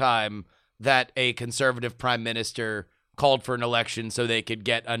first time that a conservative prime minister called for an election so they could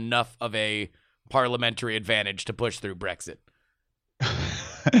get enough of a parliamentary advantage to push through Brexit.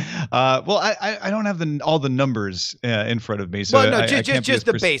 Well, I don't have all the numbers in front of me, so well, no, I can't be just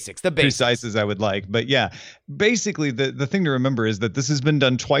the basics, precise as I would like. But yeah, basically the thing to remember is that this has been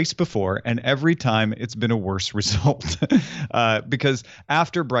done twice before, and every time it's been a worse result. Because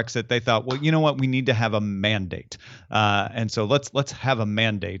after Brexit, they thought, well, you know what, we need to have a mandate, and so let's have a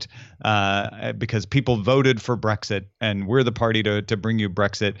mandate because people voted for Brexit, and we're the party to bring you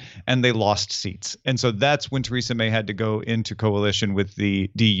Brexit, and they lost seats, and so that's when Theresa May had to go into coalition with the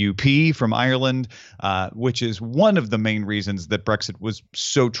DUP from Ireland, which is one of the main reasons that Brexit was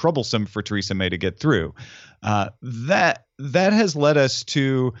so troublesome for Theresa May to get through. That has led us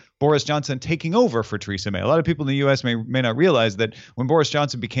to Boris Johnson taking over for Theresa May. A lot of people in the U.S. may not realize that when Boris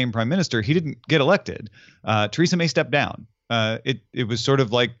Johnson became prime minister, he didn't get elected. Theresa May stepped down. It was sort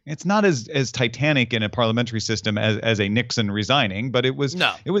of like, it's not as titanic in a parliamentary system as a Nixon resigning, but it was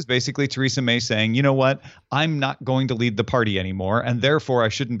basically Theresa May saying, you know what, I'm not going to lead the party anymore, and therefore I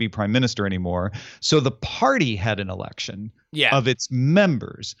shouldn't be prime minister anymore. So the party had an election of its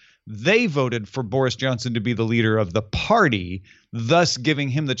members. They voted for Boris Johnson to be the leader of the party, thus giving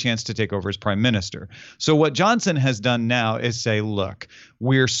him the chance to take over as prime minister. So what Johnson has done now is say, look,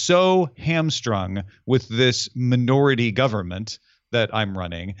 we're so hamstrung with this minority government that I'm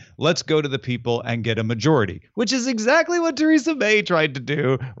running. Let's go to the people and get a majority, which is exactly what Theresa May tried to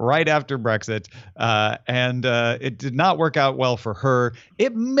do right after Brexit. And it did not work out well for her.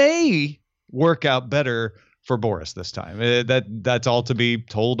 It may work out better for Boris this time. That's all to be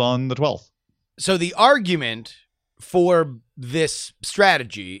told on the 12th. So the argument for this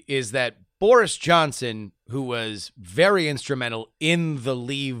strategy is that Boris Johnson, who was very instrumental in the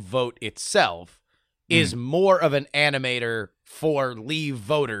Leave vote itself, is more of an animator for Leave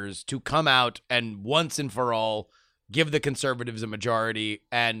voters to come out and once and for all give the Conservatives a majority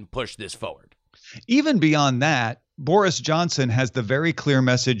and push this forward. Even beyond that, Boris Johnson has the very clear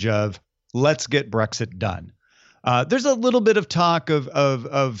message of, let's get Brexit done. There's a little bit of talk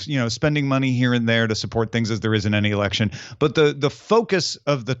of spending money here and there to support things as there is in any election. But the focus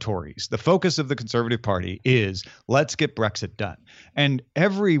of the Tories, the focus of the Conservative Party is, let's get Brexit done. And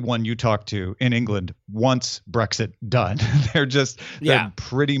everyone you talk to in England wants Brexit done. They're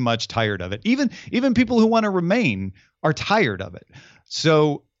pretty much tired of it. Even people who want to remain are tired of it.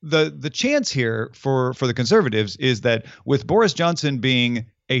 So the chance here for the Conservatives is that with Boris Johnson being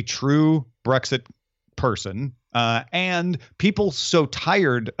a true Brexit person, and people so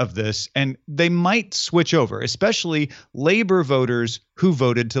tired of this, and they might switch over, especially Labour voters who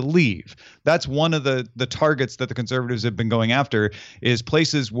voted to leave. That's one of the targets that the Conservatives have been going after, is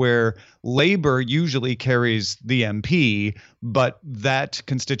places where Labour usually carries the MP, but that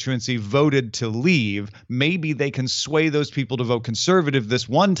constituency voted to leave. Maybe they can sway those people to vote Conservative this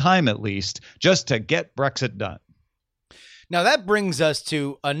one time at least, just to get Brexit done. Now, that brings us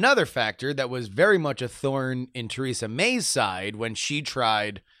to another factor that was very much a thorn in Theresa May's side when she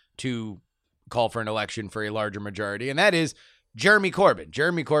tried to call for an election for a larger majority, and that is Jeremy Corbyn.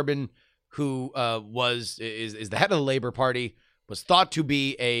 Jeremy Corbyn, who is the head of the Labour Party, was thought to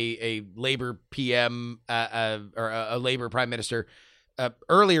be a Labour PM or a Labour prime minister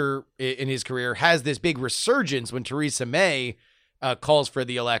earlier in his career, has this big resurgence when Theresa May calls for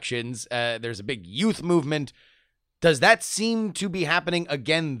the elections. There's a big youth movement. Does that seem to be happening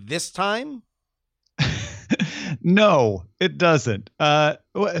again this time? No, it doesn't.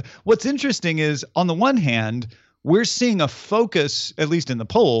 What's interesting is, on the one hand, we're seeing a focus, at least in the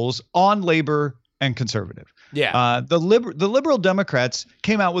polls, on Labour and Conservative. Yeah. The Liberal Democrats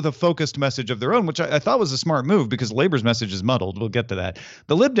came out with a focused message of their own, which I thought was a smart move because Labour's message is muddled. We'll get to that.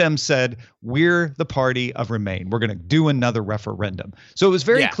 The Lib Dems said, we're the party of Remain. We're going to do another referendum. So it was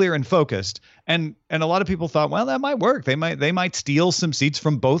very clear and focused. And a lot of people thought, well, that might work. They might steal some seats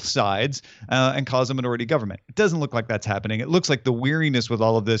from both sides and cause a minority government. It doesn't look like that's happening. It looks like the weariness with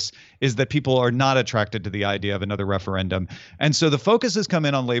all of this is that people are not attracted to the idea of another referendum. And so the focus has come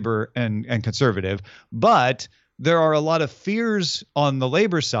in on Labour and Conservative, but there are a lot of fears on the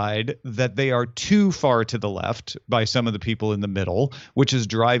Labour side that they are too far to the left by some of the people in the middle, which is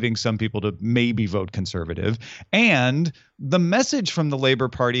driving some people to maybe vote Conservative. And the message from the Labour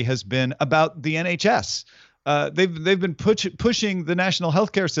Party has been about the NHS. they've been pushing the national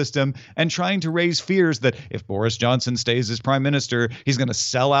healthcare system and trying to raise fears that if Boris Johnson stays as prime minister, he's going to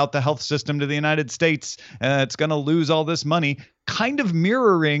sell out the health system to the United States. It's going to lose all this money, kind of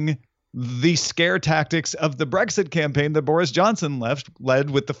mirroring the scare tactics of the Brexit campaign that Boris Johnson led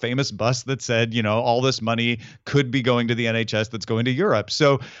with the famous bus that said, all this money could be going to the NHS that's going to Europe.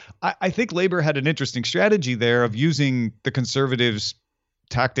 So I think Labour had an interesting strategy there of using the Conservatives'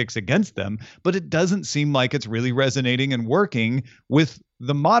 tactics against them, but it doesn't seem like it's really resonating and working with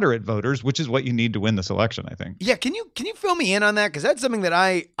the moderate voters, which is what you need to win this election, I think. Yeah, can you fill me in on that? Because that's something that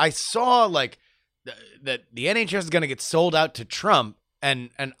I saw, like that the NHS is going to get sold out to Trump.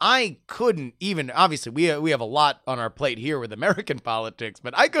 And I couldn't even, obviously we have a lot on our plate here with American politics,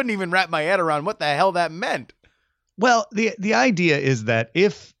 but I couldn't even wrap my head around what the hell that meant. Well, the idea is that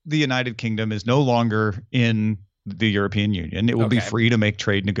if the United Kingdom is no longer in the European Union, it will be free to make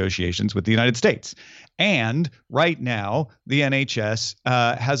trade negotiations with the United States. And right now, the NHS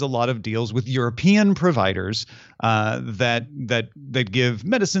has a lot of deals with European providers that give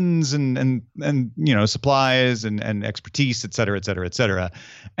medicines and supplies and expertise, et cetera, et cetera, et cetera.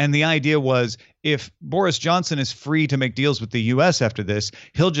 And the idea was, if Boris Johnson is free to make deals with the U.S. after this,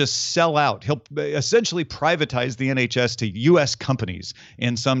 he'll just sell out. He'll essentially privatize the NHS to U.S. companies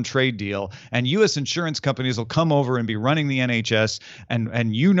in some trade deal, and U.S. insurance companies will come over and be running the NHS.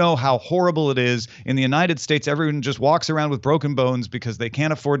 And you know how horrible it is in the United States. Everyone just walks around with broken bones because they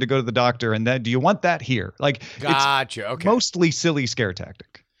can't afford to go to the doctor. And do you want that here? Like, gotcha. It's okay. Mostly silly scare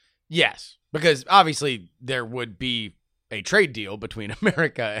tactic. Yes, because obviously there would be a trade deal between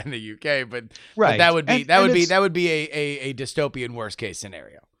America and the UK, but that would be a dystopian worst case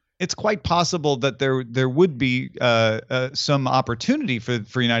scenario. It's quite possible that there would be some opportunity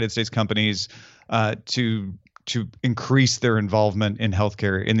for United States companies to increase their involvement in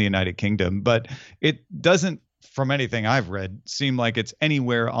healthcare in the United Kingdom, but it doesn't, from anything I've read, seem like it's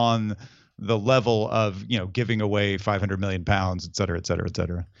anywhere on the level of giving away 500 million pounds, et cetera, et cetera, et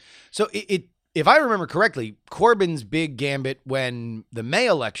cetera. So if I remember correctly, Corbyn's big gambit when the May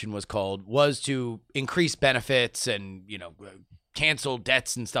election was called was to increase benefits and, cancel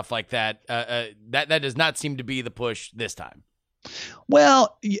debts and stuff like that. That does not seem to be the push this time.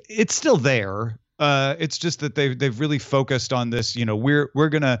 Well, it's still there. It's just that they've really focused on this. We're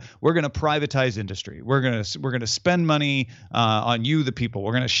gonna privatize industry. We're gonna spend money on you, the people.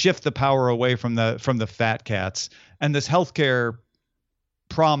 We're gonna shift the power away from the fat cats. And this healthcare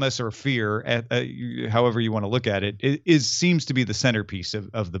promise or fear, however you want to look at it, seems to be the centerpiece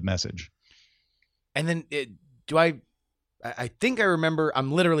of the message. And then I think I remember,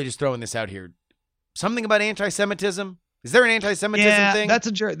 I'm literally just throwing this out here, something about anti-Semitism. Is there an anti-Semitism thing?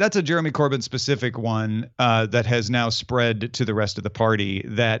 That's a Jeremy Corbyn specific one that has now spread to the rest of the party,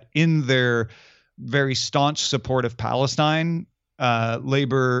 that in their very staunch support of Palestine,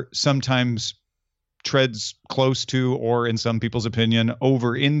 Labour sometimes treads close to, or in some people's opinion,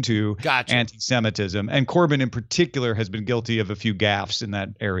 over into anti-Semitism. And Corbyn in particular has been guilty of a few gaffes in that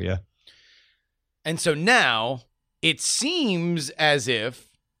area. And so now it seems as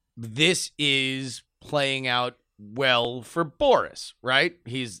if this is playing out well for Boris, right?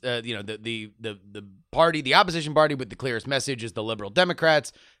 He's the party, the opposition party with the clearest message is the Liberal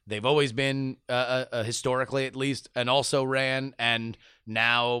Democrats. They've always been historically, at least, an also ran, and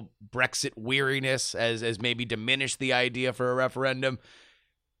now Brexit weariness has maybe diminished the idea for a referendum.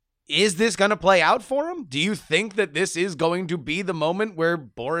 Is this going to play out for him? Do you think that this is going to be the moment where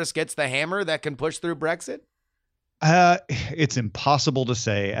Boris gets the hammer that can push through Brexit? It's impossible to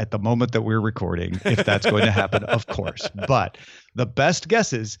say at the moment that we're recording if that's going to happen, of course. But the best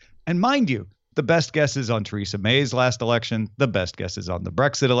guesses, and mind you, the best guesses on Theresa May's last election, the best guesses on the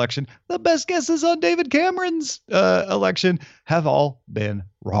Brexit election, the best guesses on David Cameron's election have all been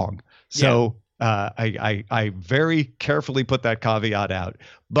wrong. So I very carefully put that caveat out.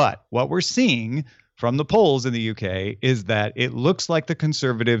 But what we're seeing from the polls in the UK is that it looks like the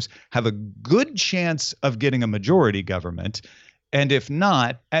Conservatives have a good chance of getting a majority government. And if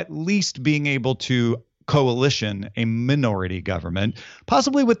not, at least being able to coalition a minority government,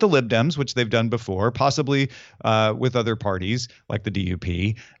 possibly with the Lib Dems, which they've done before, possibly with other parties like the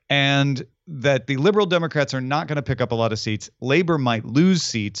DUP, and that the Liberal Democrats are not going to pick up a lot of seats. Labour might lose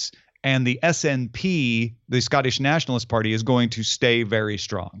seats, and the SNP, the Scottish Nationalist Party, is going to stay very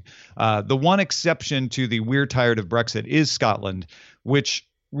strong. The one exception to the we're tired of Brexit is Scotland, which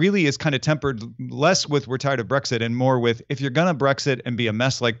really is kind of tempered less with we're tired of Brexit and more with, if you're going to Brexit and be a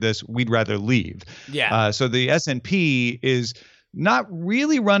mess like this, we'd rather leave. So the SNP is not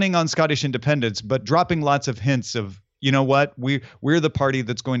really running on Scottish independence, but dropping lots of hints of you know what, we're the party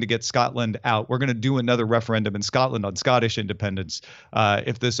that's going to get Scotland out. We're going to do another referendum in Scotland on Scottish independence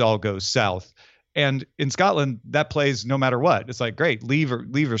if this all goes south. And in Scotland, that plays no matter what. It's like, great, leave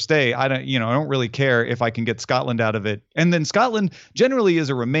or stay. I don't really care if I can get Scotland out of it. And then Scotland generally is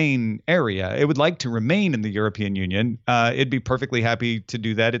a Remain area. It would like to remain in the European Union. It'd be perfectly happy to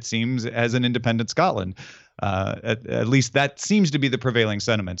do that, it seems, as an independent Scotland. At least that seems to be the prevailing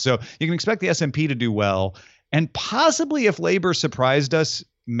sentiment. So you can expect the SNP to do well. And possibly if Labour surprised us,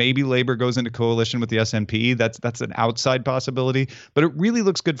 maybe Labour goes into coalition with the SNP. That's an outside possibility. But it really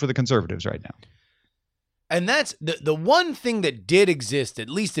looks good for the Conservatives right now. And that's the one thing that did exist, at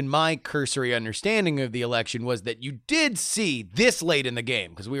least in my cursory understanding of the election, was that you did see this late in the game,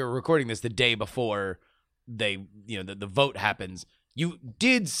 because we were recording this the day before the vote happens. You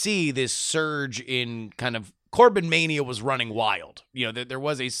did see this surge in kind of Corbyn mania was running wild. There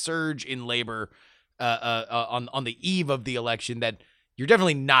was a surge in Labour on the eve of the election that you're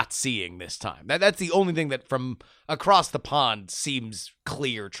definitely not seeing this time. That's the only thing that from across the pond seems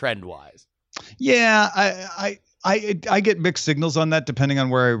clear trend-wise. Yeah, I get mixed signals on that depending on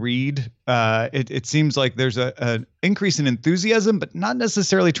where I read. It seems like there's an increase in enthusiasm, but not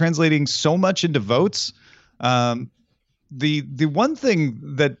necessarily translating so much into votes. The one thing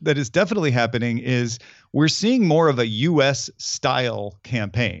that is definitely happening is we're seeing more of a U.S. style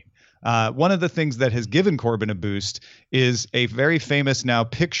campaign. One of the things that has given Corbyn a boost is a very famous now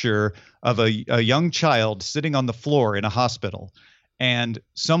picture of a young child sitting on the floor in a hospital. And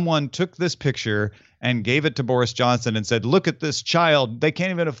someone took this picture and gave it to Boris Johnson and said, look at this child. They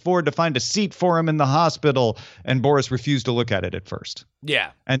can't even afford to find a seat for him in the hospital. And Boris refused to look at it at first.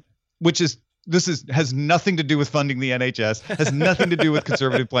 Yeah. And has nothing to do with funding the NHS, has nothing to do with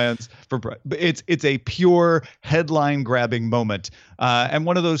conservative plans it's a pure headline grabbing moment. And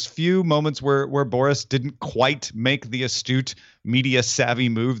one of those few moments where Boris didn't quite make the astute media savvy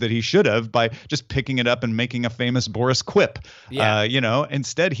move that he should have by just picking it up and making a famous Boris quip. Yeah.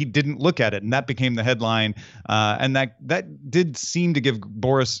 Instead he didn't look at it, and that became the headline. And that did seem to give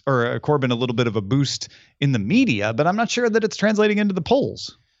Boris or Corbyn a little bit of a boost in the media, but I'm not sure that it's translating into the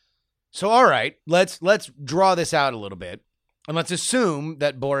polls. So, all right, let's draw this out a little bit, and let's assume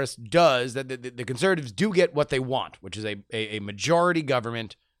that Boris does, that the Conservatives do get what they want, which is a majority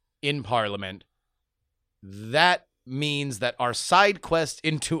government in Parliament. That means that our side quest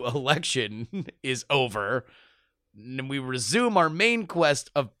into election is over, and we resume our main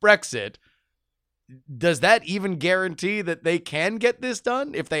quest of Brexit. Does that even guarantee that they can get this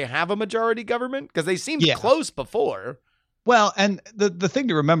done if they have a majority government? Because they seemed close before. Well, and the thing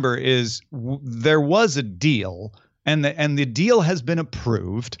to remember is there was a deal, and the deal has been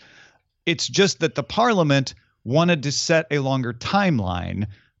approved. It's just that the Parliament wanted to set a longer timeline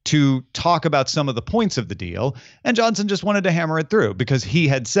to talk about some of the points of the deal, and Johnson just wanted to hammer it through because he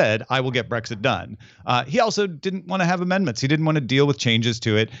had said, I will get Brexit done. He also didn't want to have amendments. He didn't want to deal with changes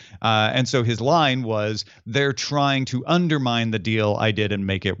to it. And so his line was, they're trying to undermine the deal I did and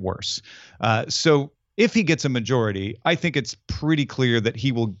make it worse. So if he gets a majority, I think it's pretty clear that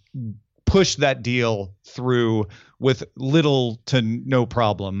he will push that deal through with little to no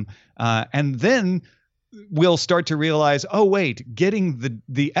problem. And then we'll start to realize, oh, wait, getting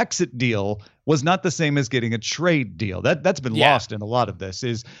the exit deal was not the same as getting a trade deal. That's been lost in a lot of this.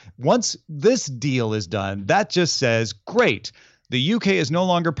 Is once this deal is done, that just says, great, the UK is no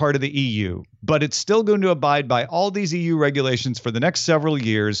longer part of the EU, but it's still going to abide by all these EU regulations for the next several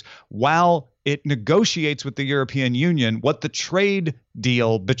years while it negotiates with the European Union what the trade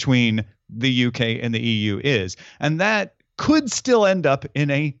deal between the UK and the EU is. And that could still end up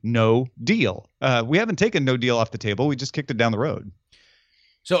in a no deal. We haven't taken no deal off the table. We just kicked it down the road.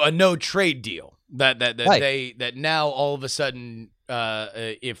 So a no trade deal that right. that now all of a sudden,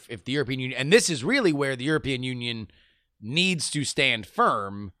 if the European Union, and this is really where the European Union needs to stand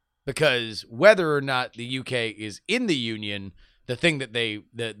firm, because whether or not the UK is in the Union, the thing that the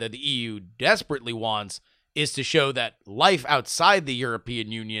EU desperately wants is to show that life outside the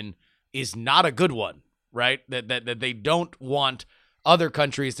European Union is not a good one, right? That they don't want other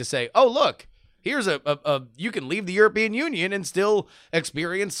countries to say, oh, look, here's a you can leave the European Union and still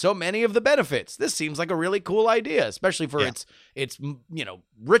experience so many of the benefits. This seems like a really cool idea, especially for its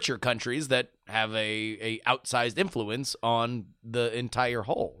richer countries that have a outsized influence on the entire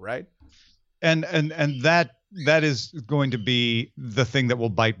whole, right? And that is going to be the thing that will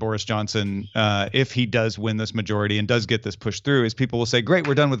bite Boris Johnson if he does win this majority and does get this pushed through, is people will say, great,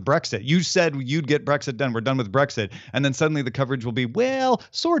 we're done with Brexit. You said you'd get Brexit done. We're done with Brexit. And then suddenly the coverage will be, well,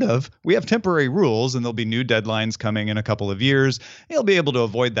 sort of. We have temporary rules and there'll be new deadlines coming in a couple of years. He'll be able to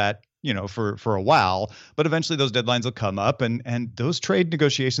avoid that for a while, but eventually those deadlines will come up, and those trade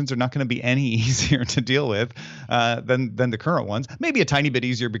negotiations are not going to be any easier to deal with than the current ones. Maybe a tiny bit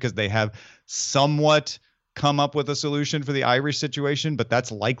easier because they have somewhat come up with a solution for the Irish situation, but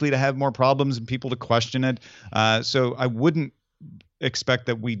that's likely to have more problems and people to question it. So I wouldn't expect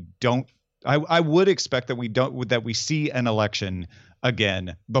that we don't. I would expect that we see an election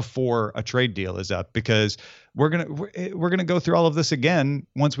again before a trade deal is up, because we're gonna go through all of this again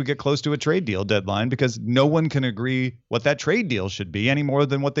once we get close to a trade deal deadline, because no one can agree what that trade deal should be any more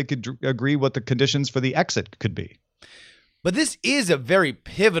than what they could agree what the conditions for the exit could be. But this is a very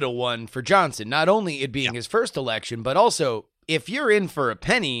pivotal one for Johnson, not only it being his first election, but also if you're in for a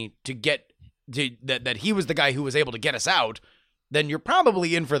penny to get that he was the guy who was able to get us out, then you're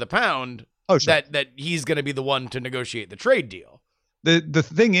probably in for the pound. Oh, sure. That he's going to be the one to negotiate the trade deal. The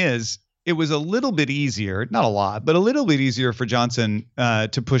thing is, it was a little bit easier, not a lot, but a little bit easier for Johnson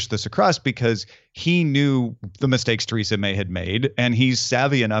to push this across because he knew the mistakes Theresa May had made, and he's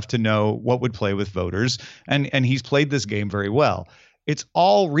savvy enough to know what would play with voters, and he's played this game very well. It's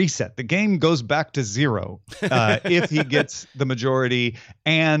all reset. The game goes back to zero if he gets the majority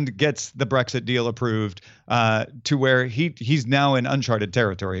and gets the Brexit deal approved, to where he's now in uncharted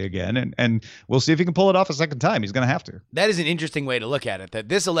territory again. And we'll see if he can pull it off a second time. He's going to have to. That is an interesting way to look at it, that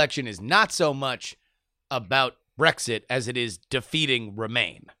this election is not so much about Brexit as it is defeating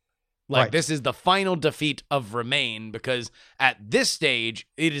Remain. Like, This is the final defeat of Remain, because at this stage,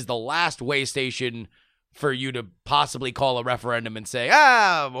 it is the last way station for you to possibly call a referendum and say,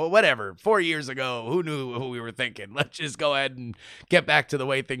 well, whatever, 4 years ago, who knew who we were thinking? Let's just go ahead and get back to the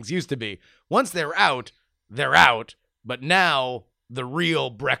way things used to be. Once they're out, but now the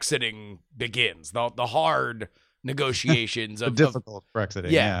real Brexiting begins, the hard negotiations of difficult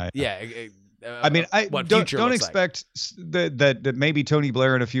Brexiting. Yeah. I mean, I don't expect that maybe Tony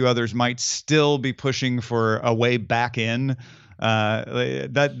Blair and a few others might still be pushing for a way back in.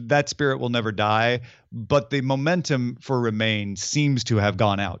 That spirit will never die, but the momentum for Remain seems to have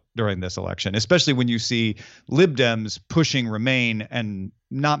gone out during this election, especially when you see Lib Dems pushing Remain and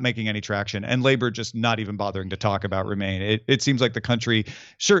not making any traction, and Labor just not even bothering to talk about Remain. It seems like the country,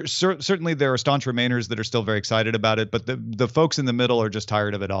 certainly there are staunch Remainers that are still very excited about it, but the folks in the middle are just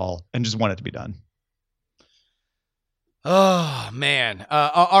tired of it all and just want it to be done. Oh, man.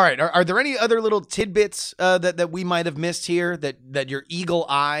 All right. Are there any other little tidbits that we might have missed here that your eagle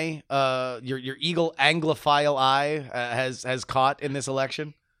eye, your eagle Anglophile eye has caught in this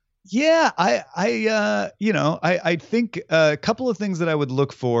election? Yeah, I think a couple of things that I would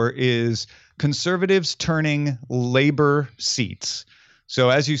look for is conservatives turning Labor seats. So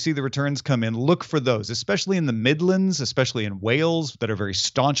as you see the returns come in, look for those, especially in the Midlands, especially in Wales, that are very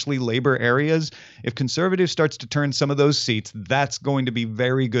staunchly Labour areas. If Conservative starts to turn some of those seats, that's going to be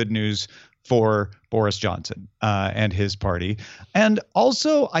very good news for Boris Johnson and his party. And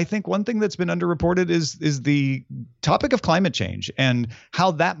also, I think one thing that's been underreported is the topic of climate change and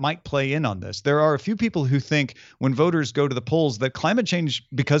how that might play in on this. There are a few people who think when voters go to the polls that climate change,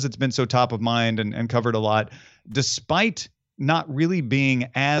 because it's been so top of mind and covered a lot, despite not really being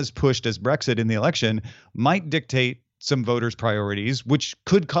as pushed as Brexit in the election, might dictate some voters' priorities, which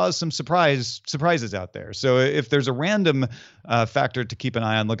could cause some surprises out there. So if there's a random factor to keep an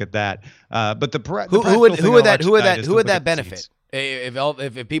eye on, look at that. But who would that benefit?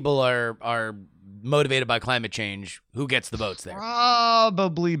 If people are motivated by climate change, who gets the votes there?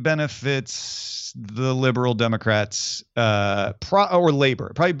 Probably benefits the Liberal Democrats or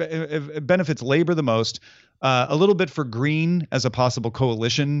Labor. Probably benefits Labor the most. A little bit for Green as a possible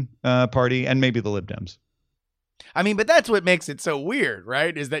coalition party, and maybe the Lib Dems. I mean, but that's what makes it so weird,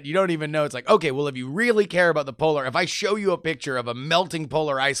 right? Is that you don't even know. It's like, okay, well, if you really care about the polar, if I show you a picture of a melting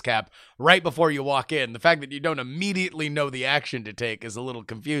polar ice cap right before you walk in, the fact that you don't immediately know the action to take is a little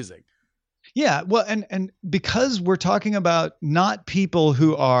confusing. Yeah, well, and because we're talking about not people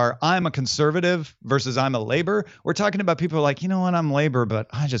who are, I'm a conservative versus I'm a Labor, we're talking about people who are like, you know what, I'm Labor, but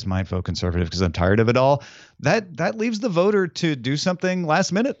I just might vote conservative because I'm tired of it all. That leaves the voter to do something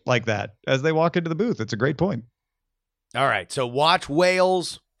last minute like that as they walk into the booth. It's a great point. All right, so watch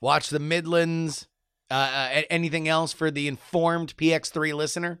Wales, watch the Midlands. Anything else for the informed PX3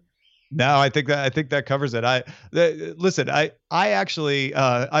 listener? No, I think that covers it. Listen, I actually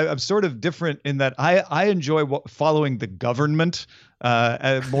I'm sort of different in that I enjoy following the government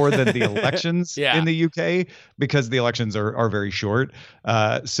more than the elections in the UK, because the elections are very short.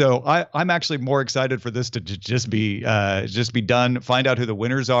 So I'm actually more excited for this to just be done, find out who the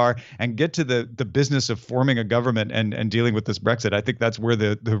winners are, and get to the business of forming a government and dealing with this Brexit. I think that's where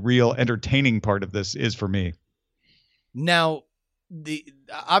the real entertaining part of this is for me. Now,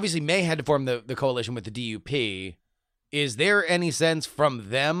 obviously May had to form the coalition with the DUP. Is there any sense from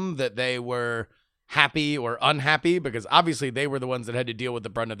them that they were happy or unhappy? Because obviously they were the ones that had to deal with the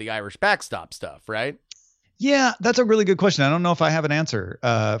brunt of the Irish backstop stuff, right? Yeah, that's a really good question. I don't know if I have an answer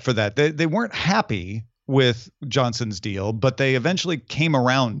for that. They weren't happy with Johnson's deal, but they eventually came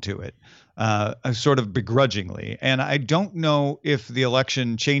around to it, sort of begrudgingly. And I don't know if the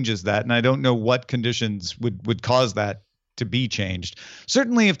election changes that, and I don't know what conditions would cause that to be changed.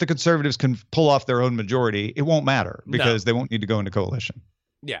 Certainly, if the Conservatives can pull off their own majority, it won't matter because they won't need to go into coalition.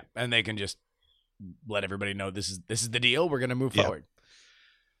 Yeah, and they can just let everybody know this is the deal. We're going to move forward.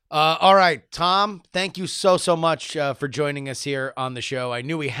 All right, Tom, thank you so much for joining us here on the show. I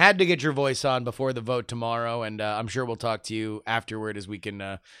knew we had to get your voice on before the vote tomorrow, and I'm sure we'll talk to you afterward as we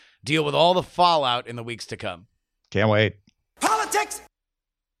can deal with all the fallout in the weeks to come. Can't wait. Politics!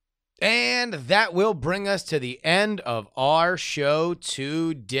 And that will bring us to the end of our show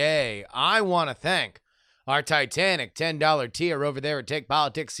today. I want to thank our Titanic $10 tier over there at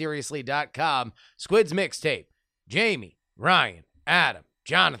TakePoliticsSeriously.com. Squid's Mixtape, Jamie, Ryan, Adam,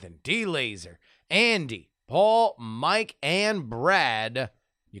 Jonathan, D. Laser, Andy, Paul, Mike, and Brad.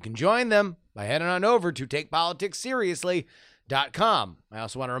 You can join them by heading on over to TakePoliticsSeriously.com. I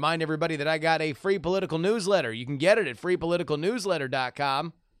also want to remind everybody that I got a free political newsletter. You can get it at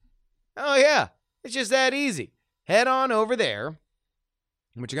freepoliticalnewsletter.com. Oh, yeah. It's just that easy. Head on over there.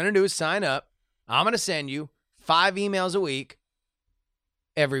 What you're going to do is sign up. I'm going to send you 5 emails a week,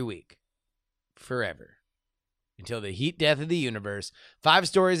 every week, forever, until the heat death of the universe. 5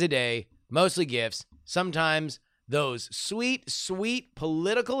 stories a day, mostly gifts, sometimes those sweet, sweet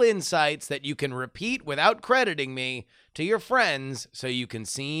political insights that you can repeat without crediting me to your friends so you can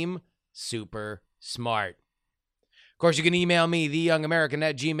seem super smart. Of course, you can email me,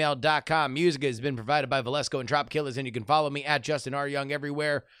 theyoungamerican@gmail.com. Music has been provided by Valesco and Trop Killers, and you can follow me at Justin R. Young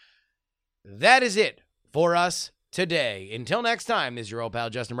everywhere. That is it for us today. Until next time, this is your old pal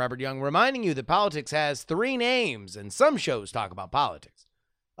Justin Robert Young, reminding you that politics has 3 names, and some shows talk about politics.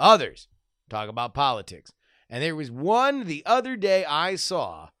 Others talk about politics. And there was one the other day I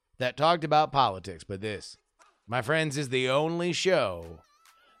saw that talked about politics, but this, my friends, is the only show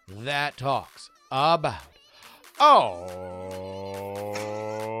that talks about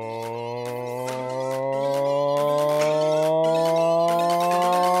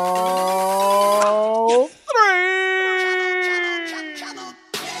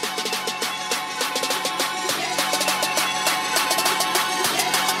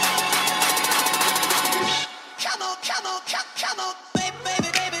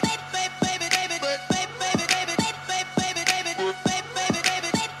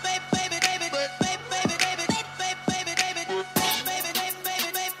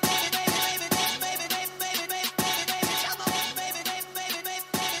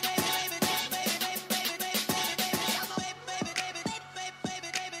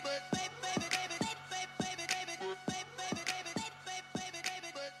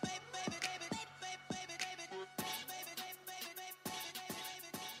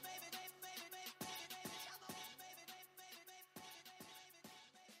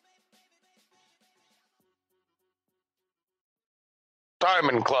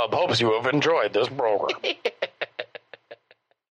Diamond Club hopes you have enjoyed this program.